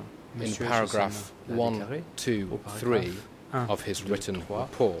in paragraph 1, 2, 3 of his written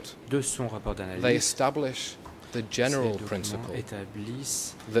report, they establish the general principle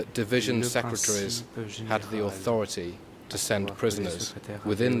that division secretaries had the authority to send prisoners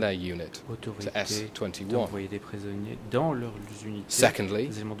within their unit to S21. Secondly,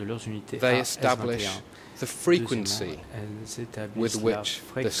 they establish the frequency with which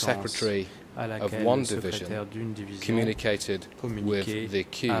the secretary of one division communicated with the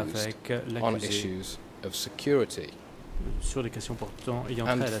accused on issues of security.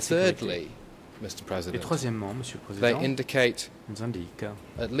 And thirdly, Mr. President, they indicate,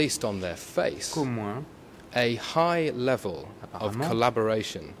 at least on their face, a high level of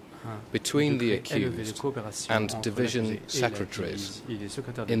collaboration between the accused and division secretaries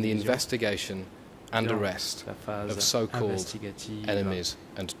in the investigation and arrest of so-called enemies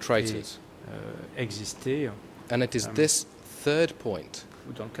and traitors. And it is this third point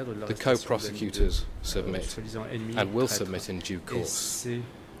the co-prosecutors submit and will submit in due course,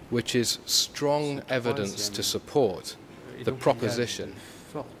 which is strong evidence to support the proposition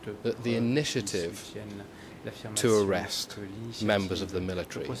that the initiative to arrest members of the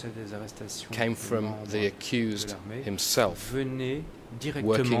military came from the accused himself,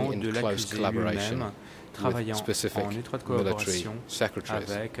 working in close collaboration with specific military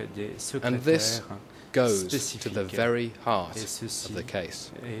secretaries. And this goes to the very heart of the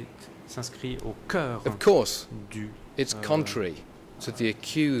case. Of course, it's contrary to the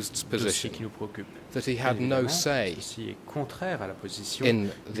accused's position that he had no say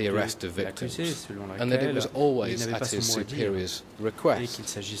in the arrest of victims and that it was always at his superior's request.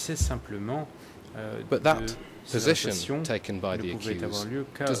 But that position taken by the accused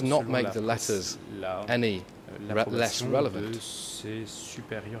does not make the letters any less relevant.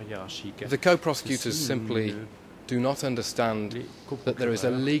 The co-prosecutors simply do not understand that there is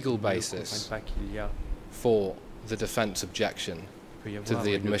a legal basis for the defense objection to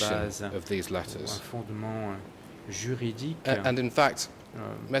the admission of these letters. And in fact,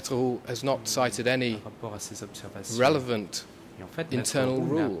 Maître Roux has not cited any relevant internal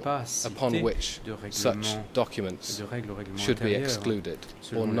rule upon which such documents should be excluded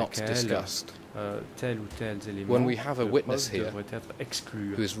or not discussed. When we have a witness here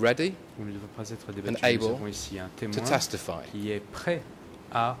who is ready and able to testify,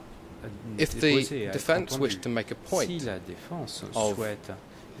 if the defense wished to make a point of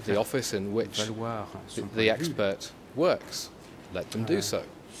the office in which the expert works, let them do so.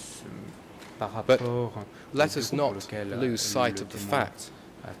 But let us not lose sight of the fact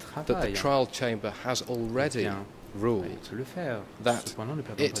that the trial chamber has already ruled that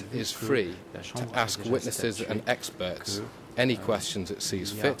it is free to ask witnesses and experts any questions it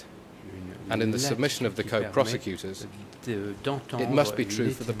sees fit. And in the submission of the co-prosecutors, it must be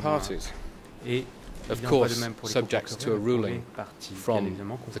true for the parties. Of course, subject to a ruling from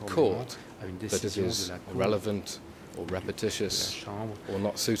the court that it is irrelevant or repetitious or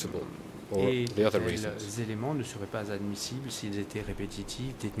not suitable, or the other reasons.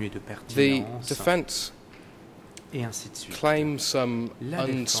 The defense claims some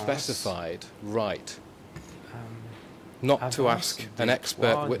unspecified right not to ask an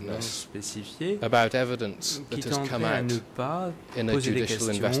expert witness about evidence that has come out in a judicial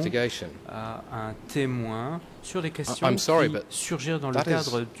investigation. I'm sorry, but that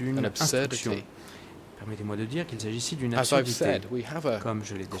is an absurdity. As I've said, we have a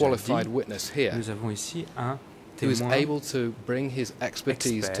qualified witness here who is able to bring his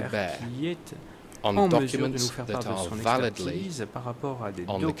expertise to bear on documents that are validly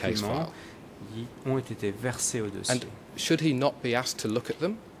on the case file. And should he not be asked to look at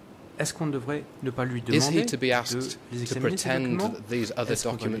them? Is he to be asked to pretend that these other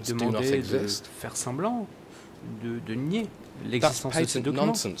documents do not exist? That's patent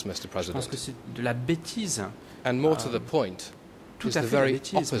nonsense, Mr. President. And more to the point, is the very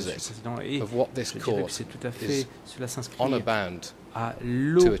opposite of what this court is honour-bound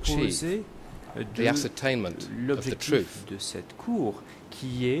to achieve, the ascertainment of the truth.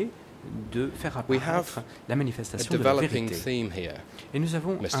 We have a developing theme here,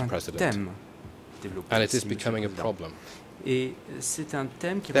 Mr. President, and it is becoming a problem.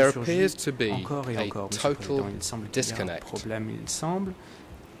 There appears to be a total disconnect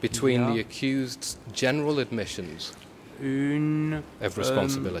between the accused's general admissions of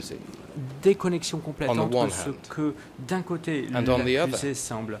responsibility déconnexion complète on the entre one ce hand, que d'un côté and on the l'accusé other,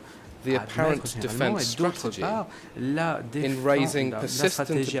 semble the apparent admettre généralement, defense et d'autre strategy part la in raising la persistent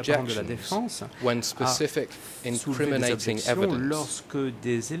stratégie apparente de la objections défense when specific soulever des incriminating objections evidence, lorsque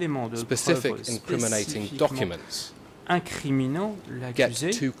des éléments de specific preuve incriminating spécifiquement documents incriminant get l'accusé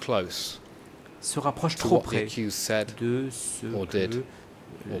too close se rapproche to trop what the près accused said de ce or did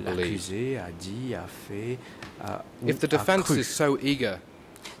que or l'accusé a dit, a fait, If the a defense cru. is so eager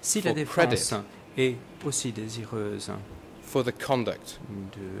Si la for défense credit est aussi désireuse for the conduct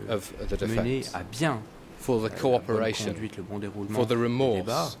de of the mener defense, à bien for the la bonne cooperation, conduite, le bon déroulement for the des débats,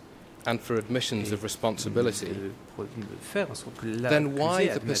 remorse, and for admissions of responsibility, de faire en sorte que then why l'accusé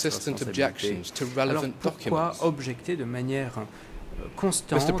the admette persistent responsabilité. objections to Alors relevant pourquoi documents? objecter de manière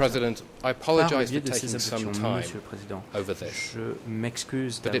constante Mr. President, I par le apologize biais for de ces taking some objections, time Monsieur le Président? over this, Je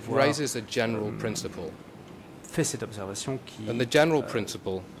m'excuse but it d'avoir raises a general principle. fait cette observation qui And the general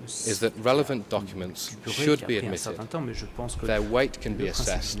principle is that relevant documents should be a pris un admitted. certain temps, mais je pense que Their weight can be le principe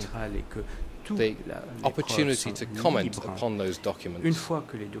assessed. général est que tout The les opportunity preuves to sont comment libres. upon those Une documents fois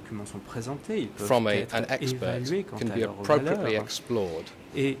que les documents sont présentés, ils peuvent from être an expert évalués quant can à be leur appropriately valeur. explored.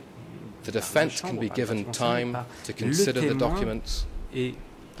 Et The defense can be given time to consider the documents, et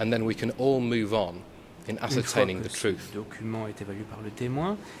and then we can all move on in une fois ascertaining que the ce truth. document est évalué par le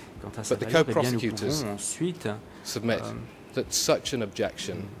témoin, quant à sa But the valeur, eh bien, nous co-prosecutors pouvons ensuite Submit that such an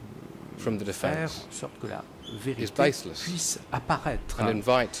objection from the faire defense en sorte que la is vérité baseless puisse apparaître. and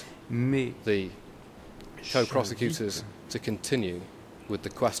invite Mais the co-prosecutors to continue with the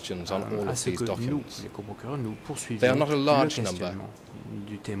questions on all à of ce these que nous, documents. les coprocureurs, nous poursuivions They are not a le large questionnement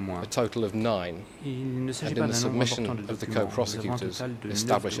du témoin. A total of 9, Il ne s'agit and pas in the d'un nombre submission important de of the documents. Nous avons un co-prosecutors total de 9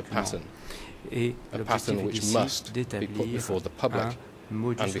 establish a documents. pattern, Et a l'objectif pattern est which ici must be put d'établir before the public un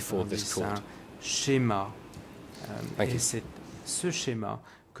modus and before this operandi, un court. schéma. Thank Et you. c'est ce schéma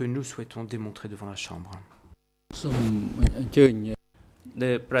que nous souhaitons démontrer devant la Chambre.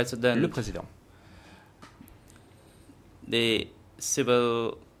 The President, Le Président. the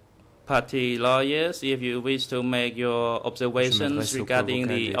civil party lawyers, if you wish to make your observations regarding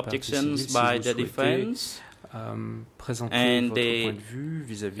the objections by the defense and the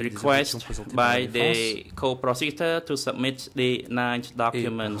request by the co-prosecutor to submit the 9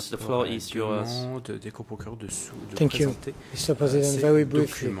 documents, the floor is yours. Thank you, Mr. President. Very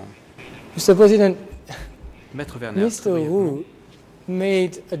briefly, Mr. President, Mr. Wu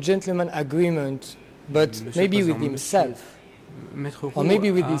made a gentleman agreement, but maybe with himself, or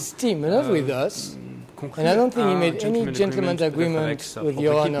maybe with his team, not with us. And I don't think he made any gentleman's agreement with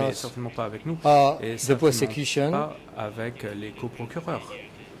your honors or the prosecution.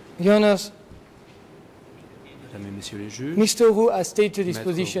 Your honors, Mr. Wu has stated his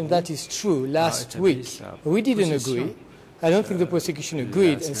position, that is true, last week. We didn't agree. I don't think the prosecution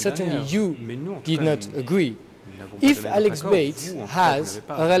agreed, and certainly you did not agree. If Alex Bates has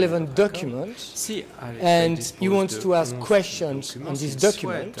a relevant document and he wants to ask questions on this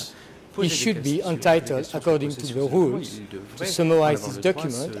document, he should be entitled, according to the rules, to summarize this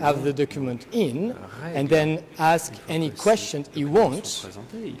document, have the document in, and then ask any questions he wants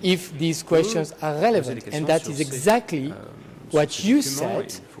if these questions are relevant. And that is exactly what you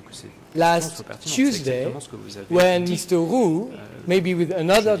said last Tuesday when Mr. Wu, maybe with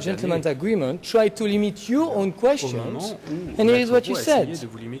another gentleman's agreement, tried to limit your own questions. And here is what you said.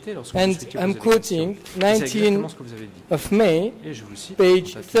 And I'm quoting 19th of May,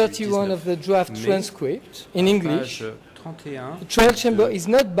 page 31 of the draft transcript in English. The trial chamber is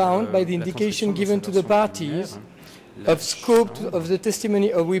not bound by the indication given to the parties of scope of the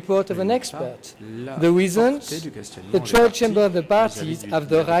testimony or report of an expert. The reasons? The trial chamber of the parties have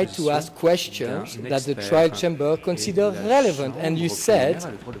the right to ask questions that the trial chamber considers relevant. And you said,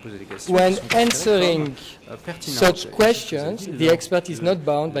 when answering such questions, the expert is not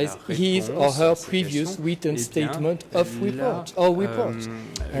bound by his or her previous written statement of reports or reports.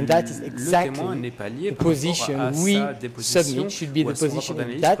 And that is exactly the position we submit should be the position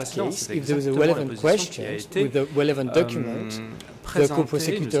in that case. If there is a relevant question with a relevant document, the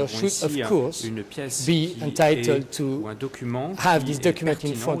co-prosecutor should, of course, be entitled to have this document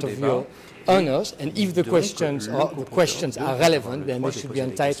in front of your honors, and if the questions are relevant, then they should be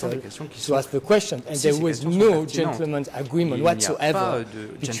entitled to ask the question. And there was no gentleman's agreement whatsoever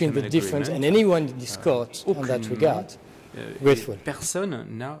between the defense and anyone in this court on that regard. Grateful. Personne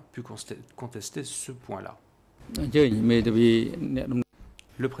n'a pu contester ce point-là.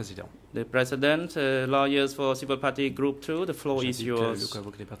 Le Président. The President, lawyers for Civil Party Group 2, the floor is yours.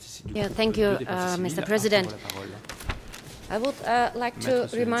 Yeah, thank you, Mr. President. I would like to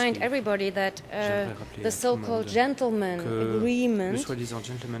remind everybody that the so-called gentleman agreement,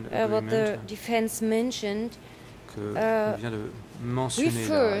 what the defense mentioned,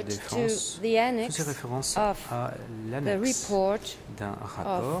 referred to the annex of the report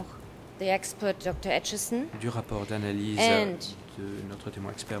of the expert Dr. Etchison, du rapport d'analyse de notre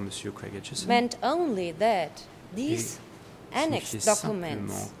témoin expert, M. Craig Etchison, meant only that these annex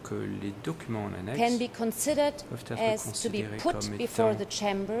documents can be considered as to be put before the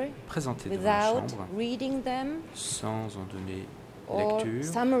chamber without reading them or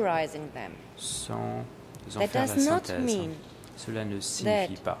summarizing them. That does not mean that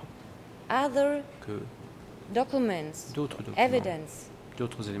other documents, evidence,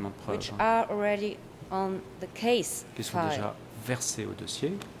 which are already on the case file,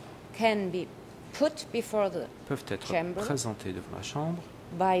 can be put before the chamber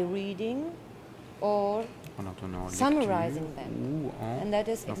by reading or summarizing them. And that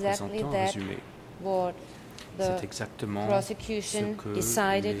is exactly that what the prosecution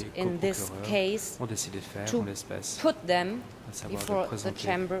decided in this case, to put them before the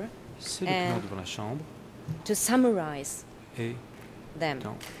chamber and to summarize them.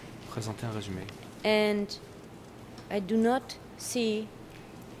 And I do not see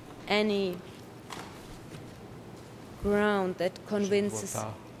any ground that convinces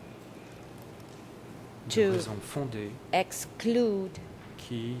to exclude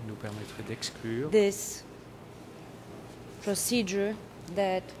this procedure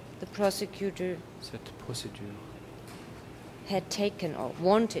that the prosecutor had taken or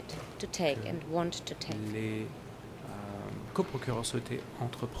wanted to take and want to take. Les coprocureurs souhaitaient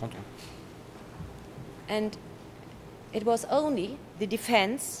entreprendre. And it was only the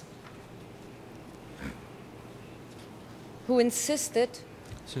defense who insisted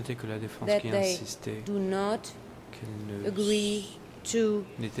that they do not agree to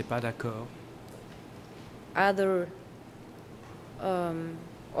other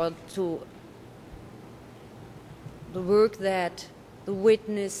or to the work that the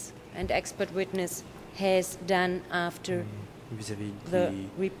witness and expert witness has done after the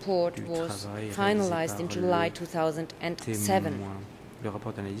report was finalized in July 2007. Le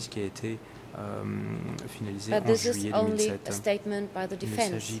rapport d'analyse qui a été finalisé en juillet 2007. Il ne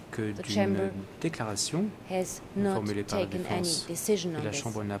s'agit que d'une déclaration formulée par la défense et la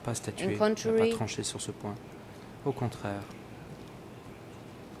Chambre n'a pas statué, n'a pas tranché sur ce point. Au contraire,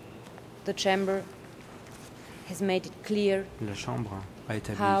 the chamber has made it clear la Chambre a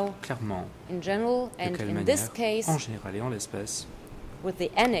établi clairement in general and in this case, en général et en l'espèce, with the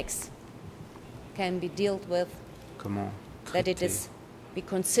annex can be dealt with, comment that it is be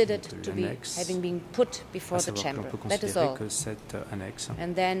considered to be having been put before the chamber. That is all.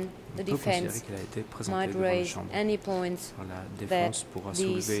 And then the defense might raise any points that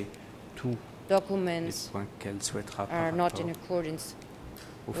these documents are not in accordance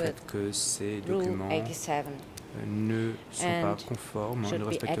with Rule 87 ne sont pas conformes, ne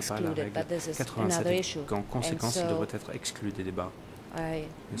respectent pas la règle 87 et qu'en conséquence ils devraient être exclus des débats. Mais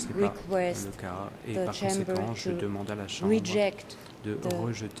ce n'est pas le cas et par conséquent je demande à la Chambre de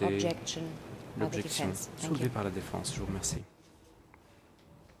rejeter l'objection soulevée par la défense. Je vous remercie.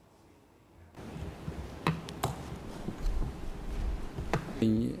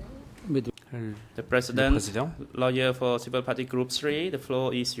 The President, lawyer for Civil Party Group 3, the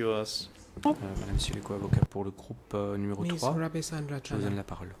floor is yours. Madame Sileko, avocat pour le groupe numéro 3, je vous donne la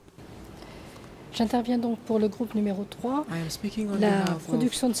parole. J'interviens donc pour le groupe numéro 3. La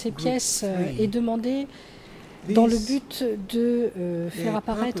production de ces pièces est demandée dans le but de faire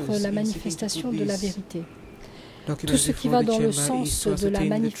apparaître la manifestation de la vérité. Tout ce qui va dans le sens de la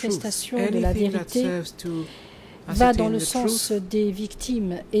manifestation de la vérité va dans le sens des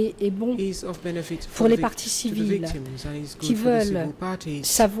victimes et est bon pour les parties civiles qui veulent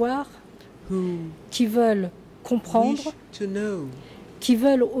savoir, qui veulent comprendre, qui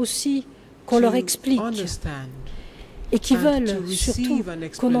veulent aussi qu'on leur explique et qui veulent surtout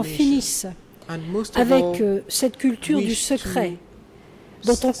qu'on en finisse avec cette culture du secret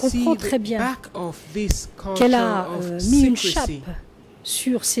dont on comprend très bien qu'elle a mis une chape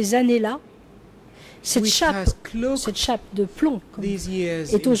sur ces années-là. Cette chape de plomb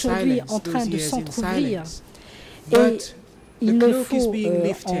est aujourd'hui en train de s'entrouvrir et il ne faut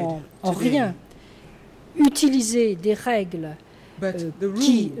en rien utiliser des règles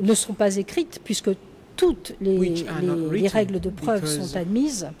qui ne sont pas écrites, puisque toutes les règles de preuve sont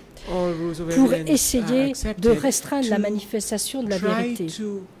admises, pour essayer de restreindre la manifestation de la vérité.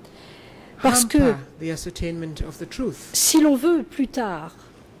 Parce que si l'on veut plus tard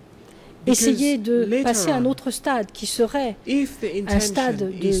essayer de passer à un autre stade qui serait un stade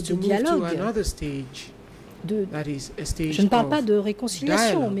de dialogue, je ne parle pas de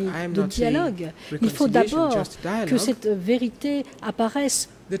réconciliation, mais de dialogue. Il faut d'abord que cette vérité apparaisse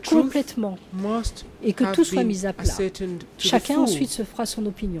complètement et que tout soit mis à plat. Chacun ensuite se fera son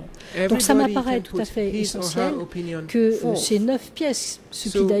opinion. Donc ça m'apparaît tout à fait essentiel que ces 9 pièces, ce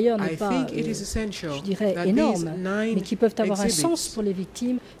qui d'ailleurs n'est pas, je dirais, énorme, mais qui peuvent avoir un sens pour les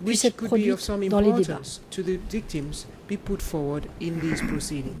victimes, puissent être produites dans les débats.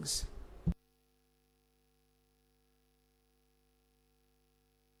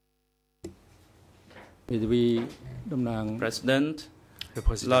 President,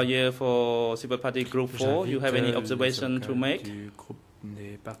 lawyer for Civil Party Group 4, you have any observation to make?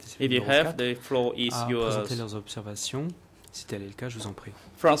 If you have, the floor is yours. Présenter leurs observations. Si tel est le cas, je vous en prie.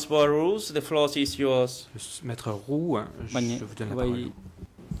 François Roux, the floor is yours. Maître Roux, je vous donne la parole.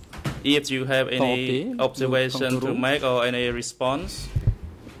 If you have any observation to make or any response.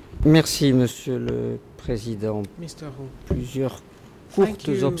 Merci, Monsieur le Président. Plusieurs courtes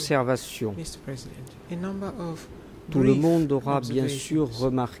observations. Tout le monde aura bien sûr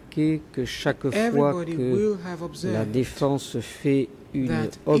remarqué que chaque fois que la défense fait une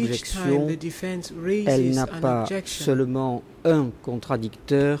objection, elle n'a pas seulement un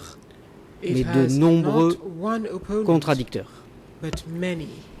contradicteur, mais de nombreux contradicteurs,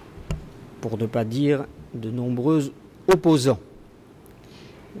 pour ne pas dire de nombreux opposants.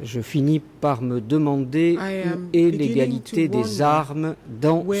 Je finis par me demander où est l'égalité des armes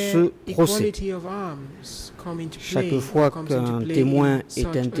dans ce procès. Chaque fois qu'un témoin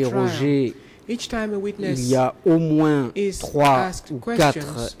est interrogé, il y a au moins 3 ou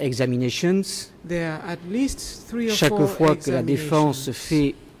 4 examinations. Chaque fois que la défense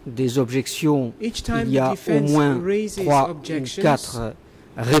fait des objections, il y a au moins 3 ou 4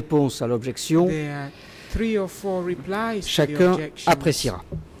 réponses à l'objection. Chacun appréciera.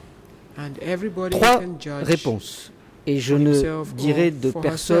 3 réponses. Et je ne dirai de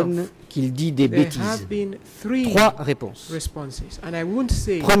personne qu'il dit des bêtises. 3 réponses.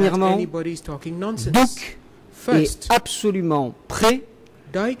 Premièrement, Duke est absolument prêt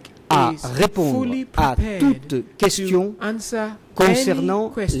à répondre à toute question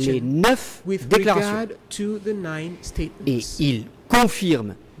concernant les 9 déclarations. Et il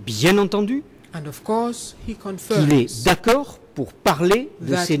confirme, bien entendu, qu'il est d'accord pour parler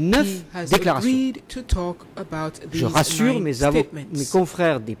de ces 9 déclarations. Je rassure mes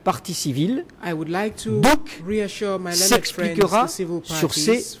confrères des partis civils, Duke s'expliquera sur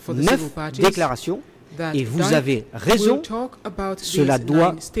ces 9 déclarations et vous avez raison, cela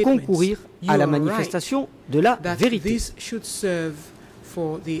doit concourir à la manifestation de la vérité.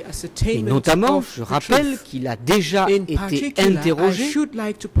 Et notamment, je rappelle qu'il a déjà été interrogé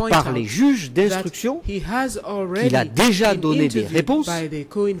par les juges d'instruction, qu'il a déjà donné des réponses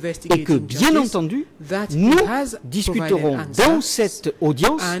et que, bien entendu, nous discuterons dans cette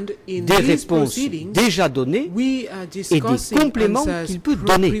audience des réponses déjà données et des compléments qu'il peut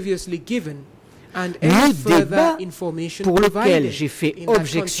donner. Le débat pour lequel j'ai fait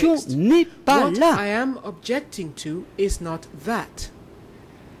objection n'est pas là.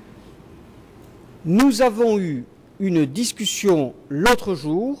 Nous avons eu une discussion l'autre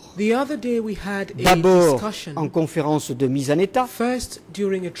jour, d'abord en conférence de mise en état,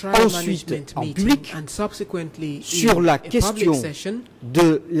 ensuite en public, sur la question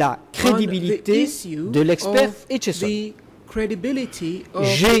de la crédibilité de l'expert Etcheson.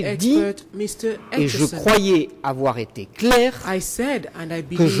 J'ai dit, et je croyais avoir été clair,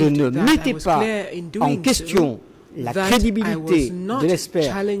 que je ne mettais pas en question la crédibilité de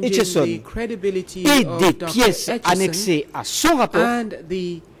l'expert Etcheson et des pièces annexées à son rapport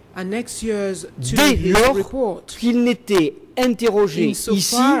dès lors qu'il n'était interrogé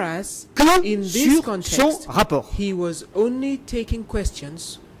ici que sur son rapport. Et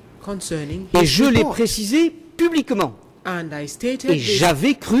je l'ai précisé publiquement. Et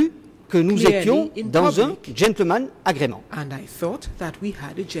j'avais cru que nous étions dans un gentleman agreement.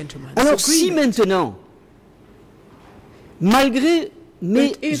 Alors si maintenant, malgré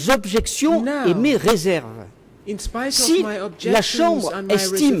mes objections et mes réserves, si la Chambre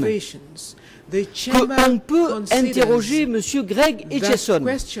estime qu'on peut interroger M. Greg Etcheson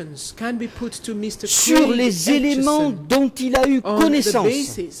sur les éléments dont il a eu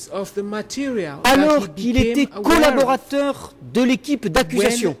connaissance alors qu'il était collaborateur de l'équipe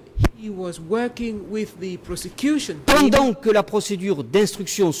d'accusation, pendant que la procédure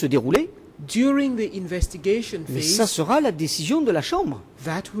d'instruction se déroulait, mais ça sera la décision de la Chambre.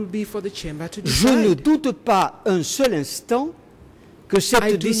 Je ne doute pas un seul instant que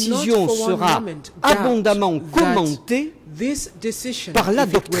cette décision sera abondamment commentée par la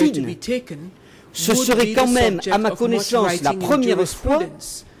doctrine. Ce serait quand même, à ma connaissance, la première fois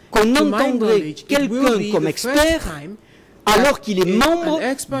qu'on entendrait quelqu'un comme expert alors qu'il est membre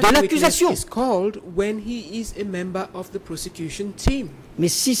de l'accusation. Mais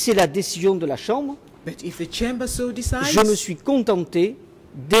si c'est la décision de la Chambre, je me suis contenté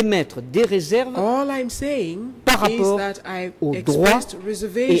d'émettre des réserves par rapport au droit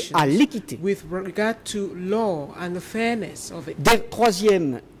et à l'équité.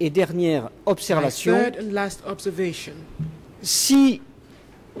 Troisième et dernière observation, si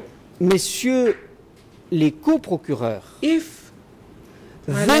messieurs les coprocureurs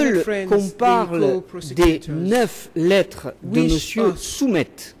veulent qu'on parle des 9 lettres de monsieur Soumet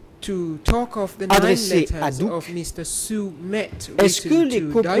adressées à Duc, est-ce que les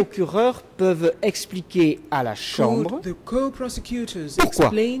coprocureurs peuvent expliquer à la Chambre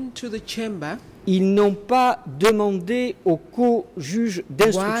pourquoi ils n'ont pas demandé au co-juge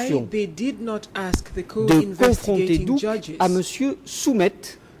d'instruction de confronter Duc à monsieur Soumet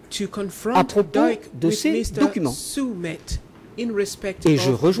à propos de ces documents? Et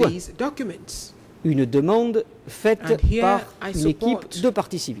je rejoins une demande faite par une équipe de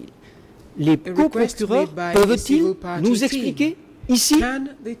partie civile. Les coprocureurs peuvent-ils nous expliquer ici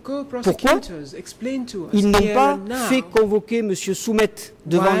pourquoi ils n'ont pas fait convoquer M. Soumet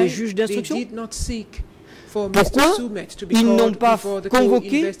devant les juges d'instruction? Pourquoi ils n'ont pas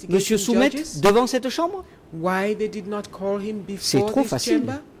convoqué M. Soumet devant cette chambre? C'est trop facile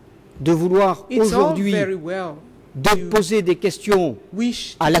de vouloir aujourd'hui de poser des questions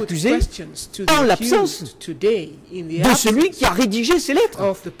à l'accusé en l'absence de celui qui a rédigé ces lettres.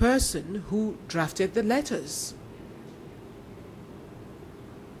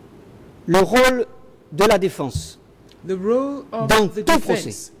 Le rôle de la défense dans tout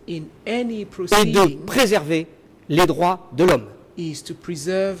procès est de préserver les droits de l'homme.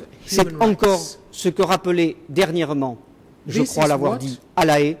 C'est encore ce que rappelait dernièrement, je crois l'avoir dit à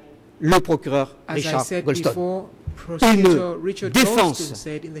La Haye, le procureur Richard Goldstone. Une défense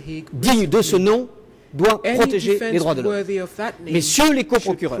digne de ce nom doit protéger les droits de l'homme. Messieurs les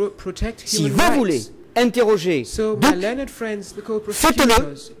coprocureurs, si vous voulez interroger Duc, faites-le,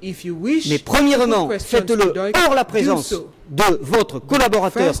 mais premièrement, faites-le hors la présence de votre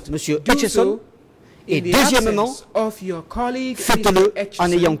collaborateur, M. Hutchison, et deuxièmement, faites-le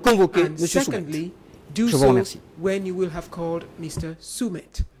en ayant convoqué M. Soumet. Je vous remercie.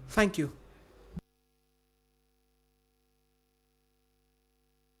 Thank you.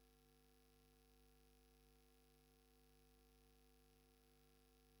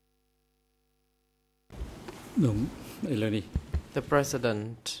 The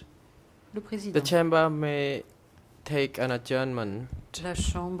President. Le Président. The Chamber may take an adjournment La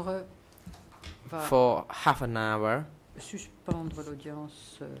Chambre va for half an hour. Suspendre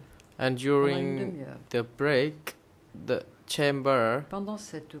l'audience. And during the break, the Chamber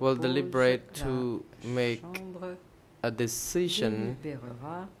will deliberate to make a decision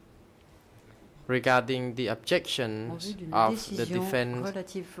regarding the objections of the defense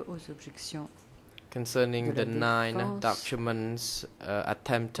concerning the 9 documents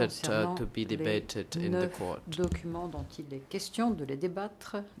attempted to be debated in the court. Documents dont il est question de les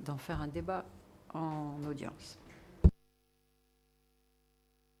débattre, d'en faire un débat en audience.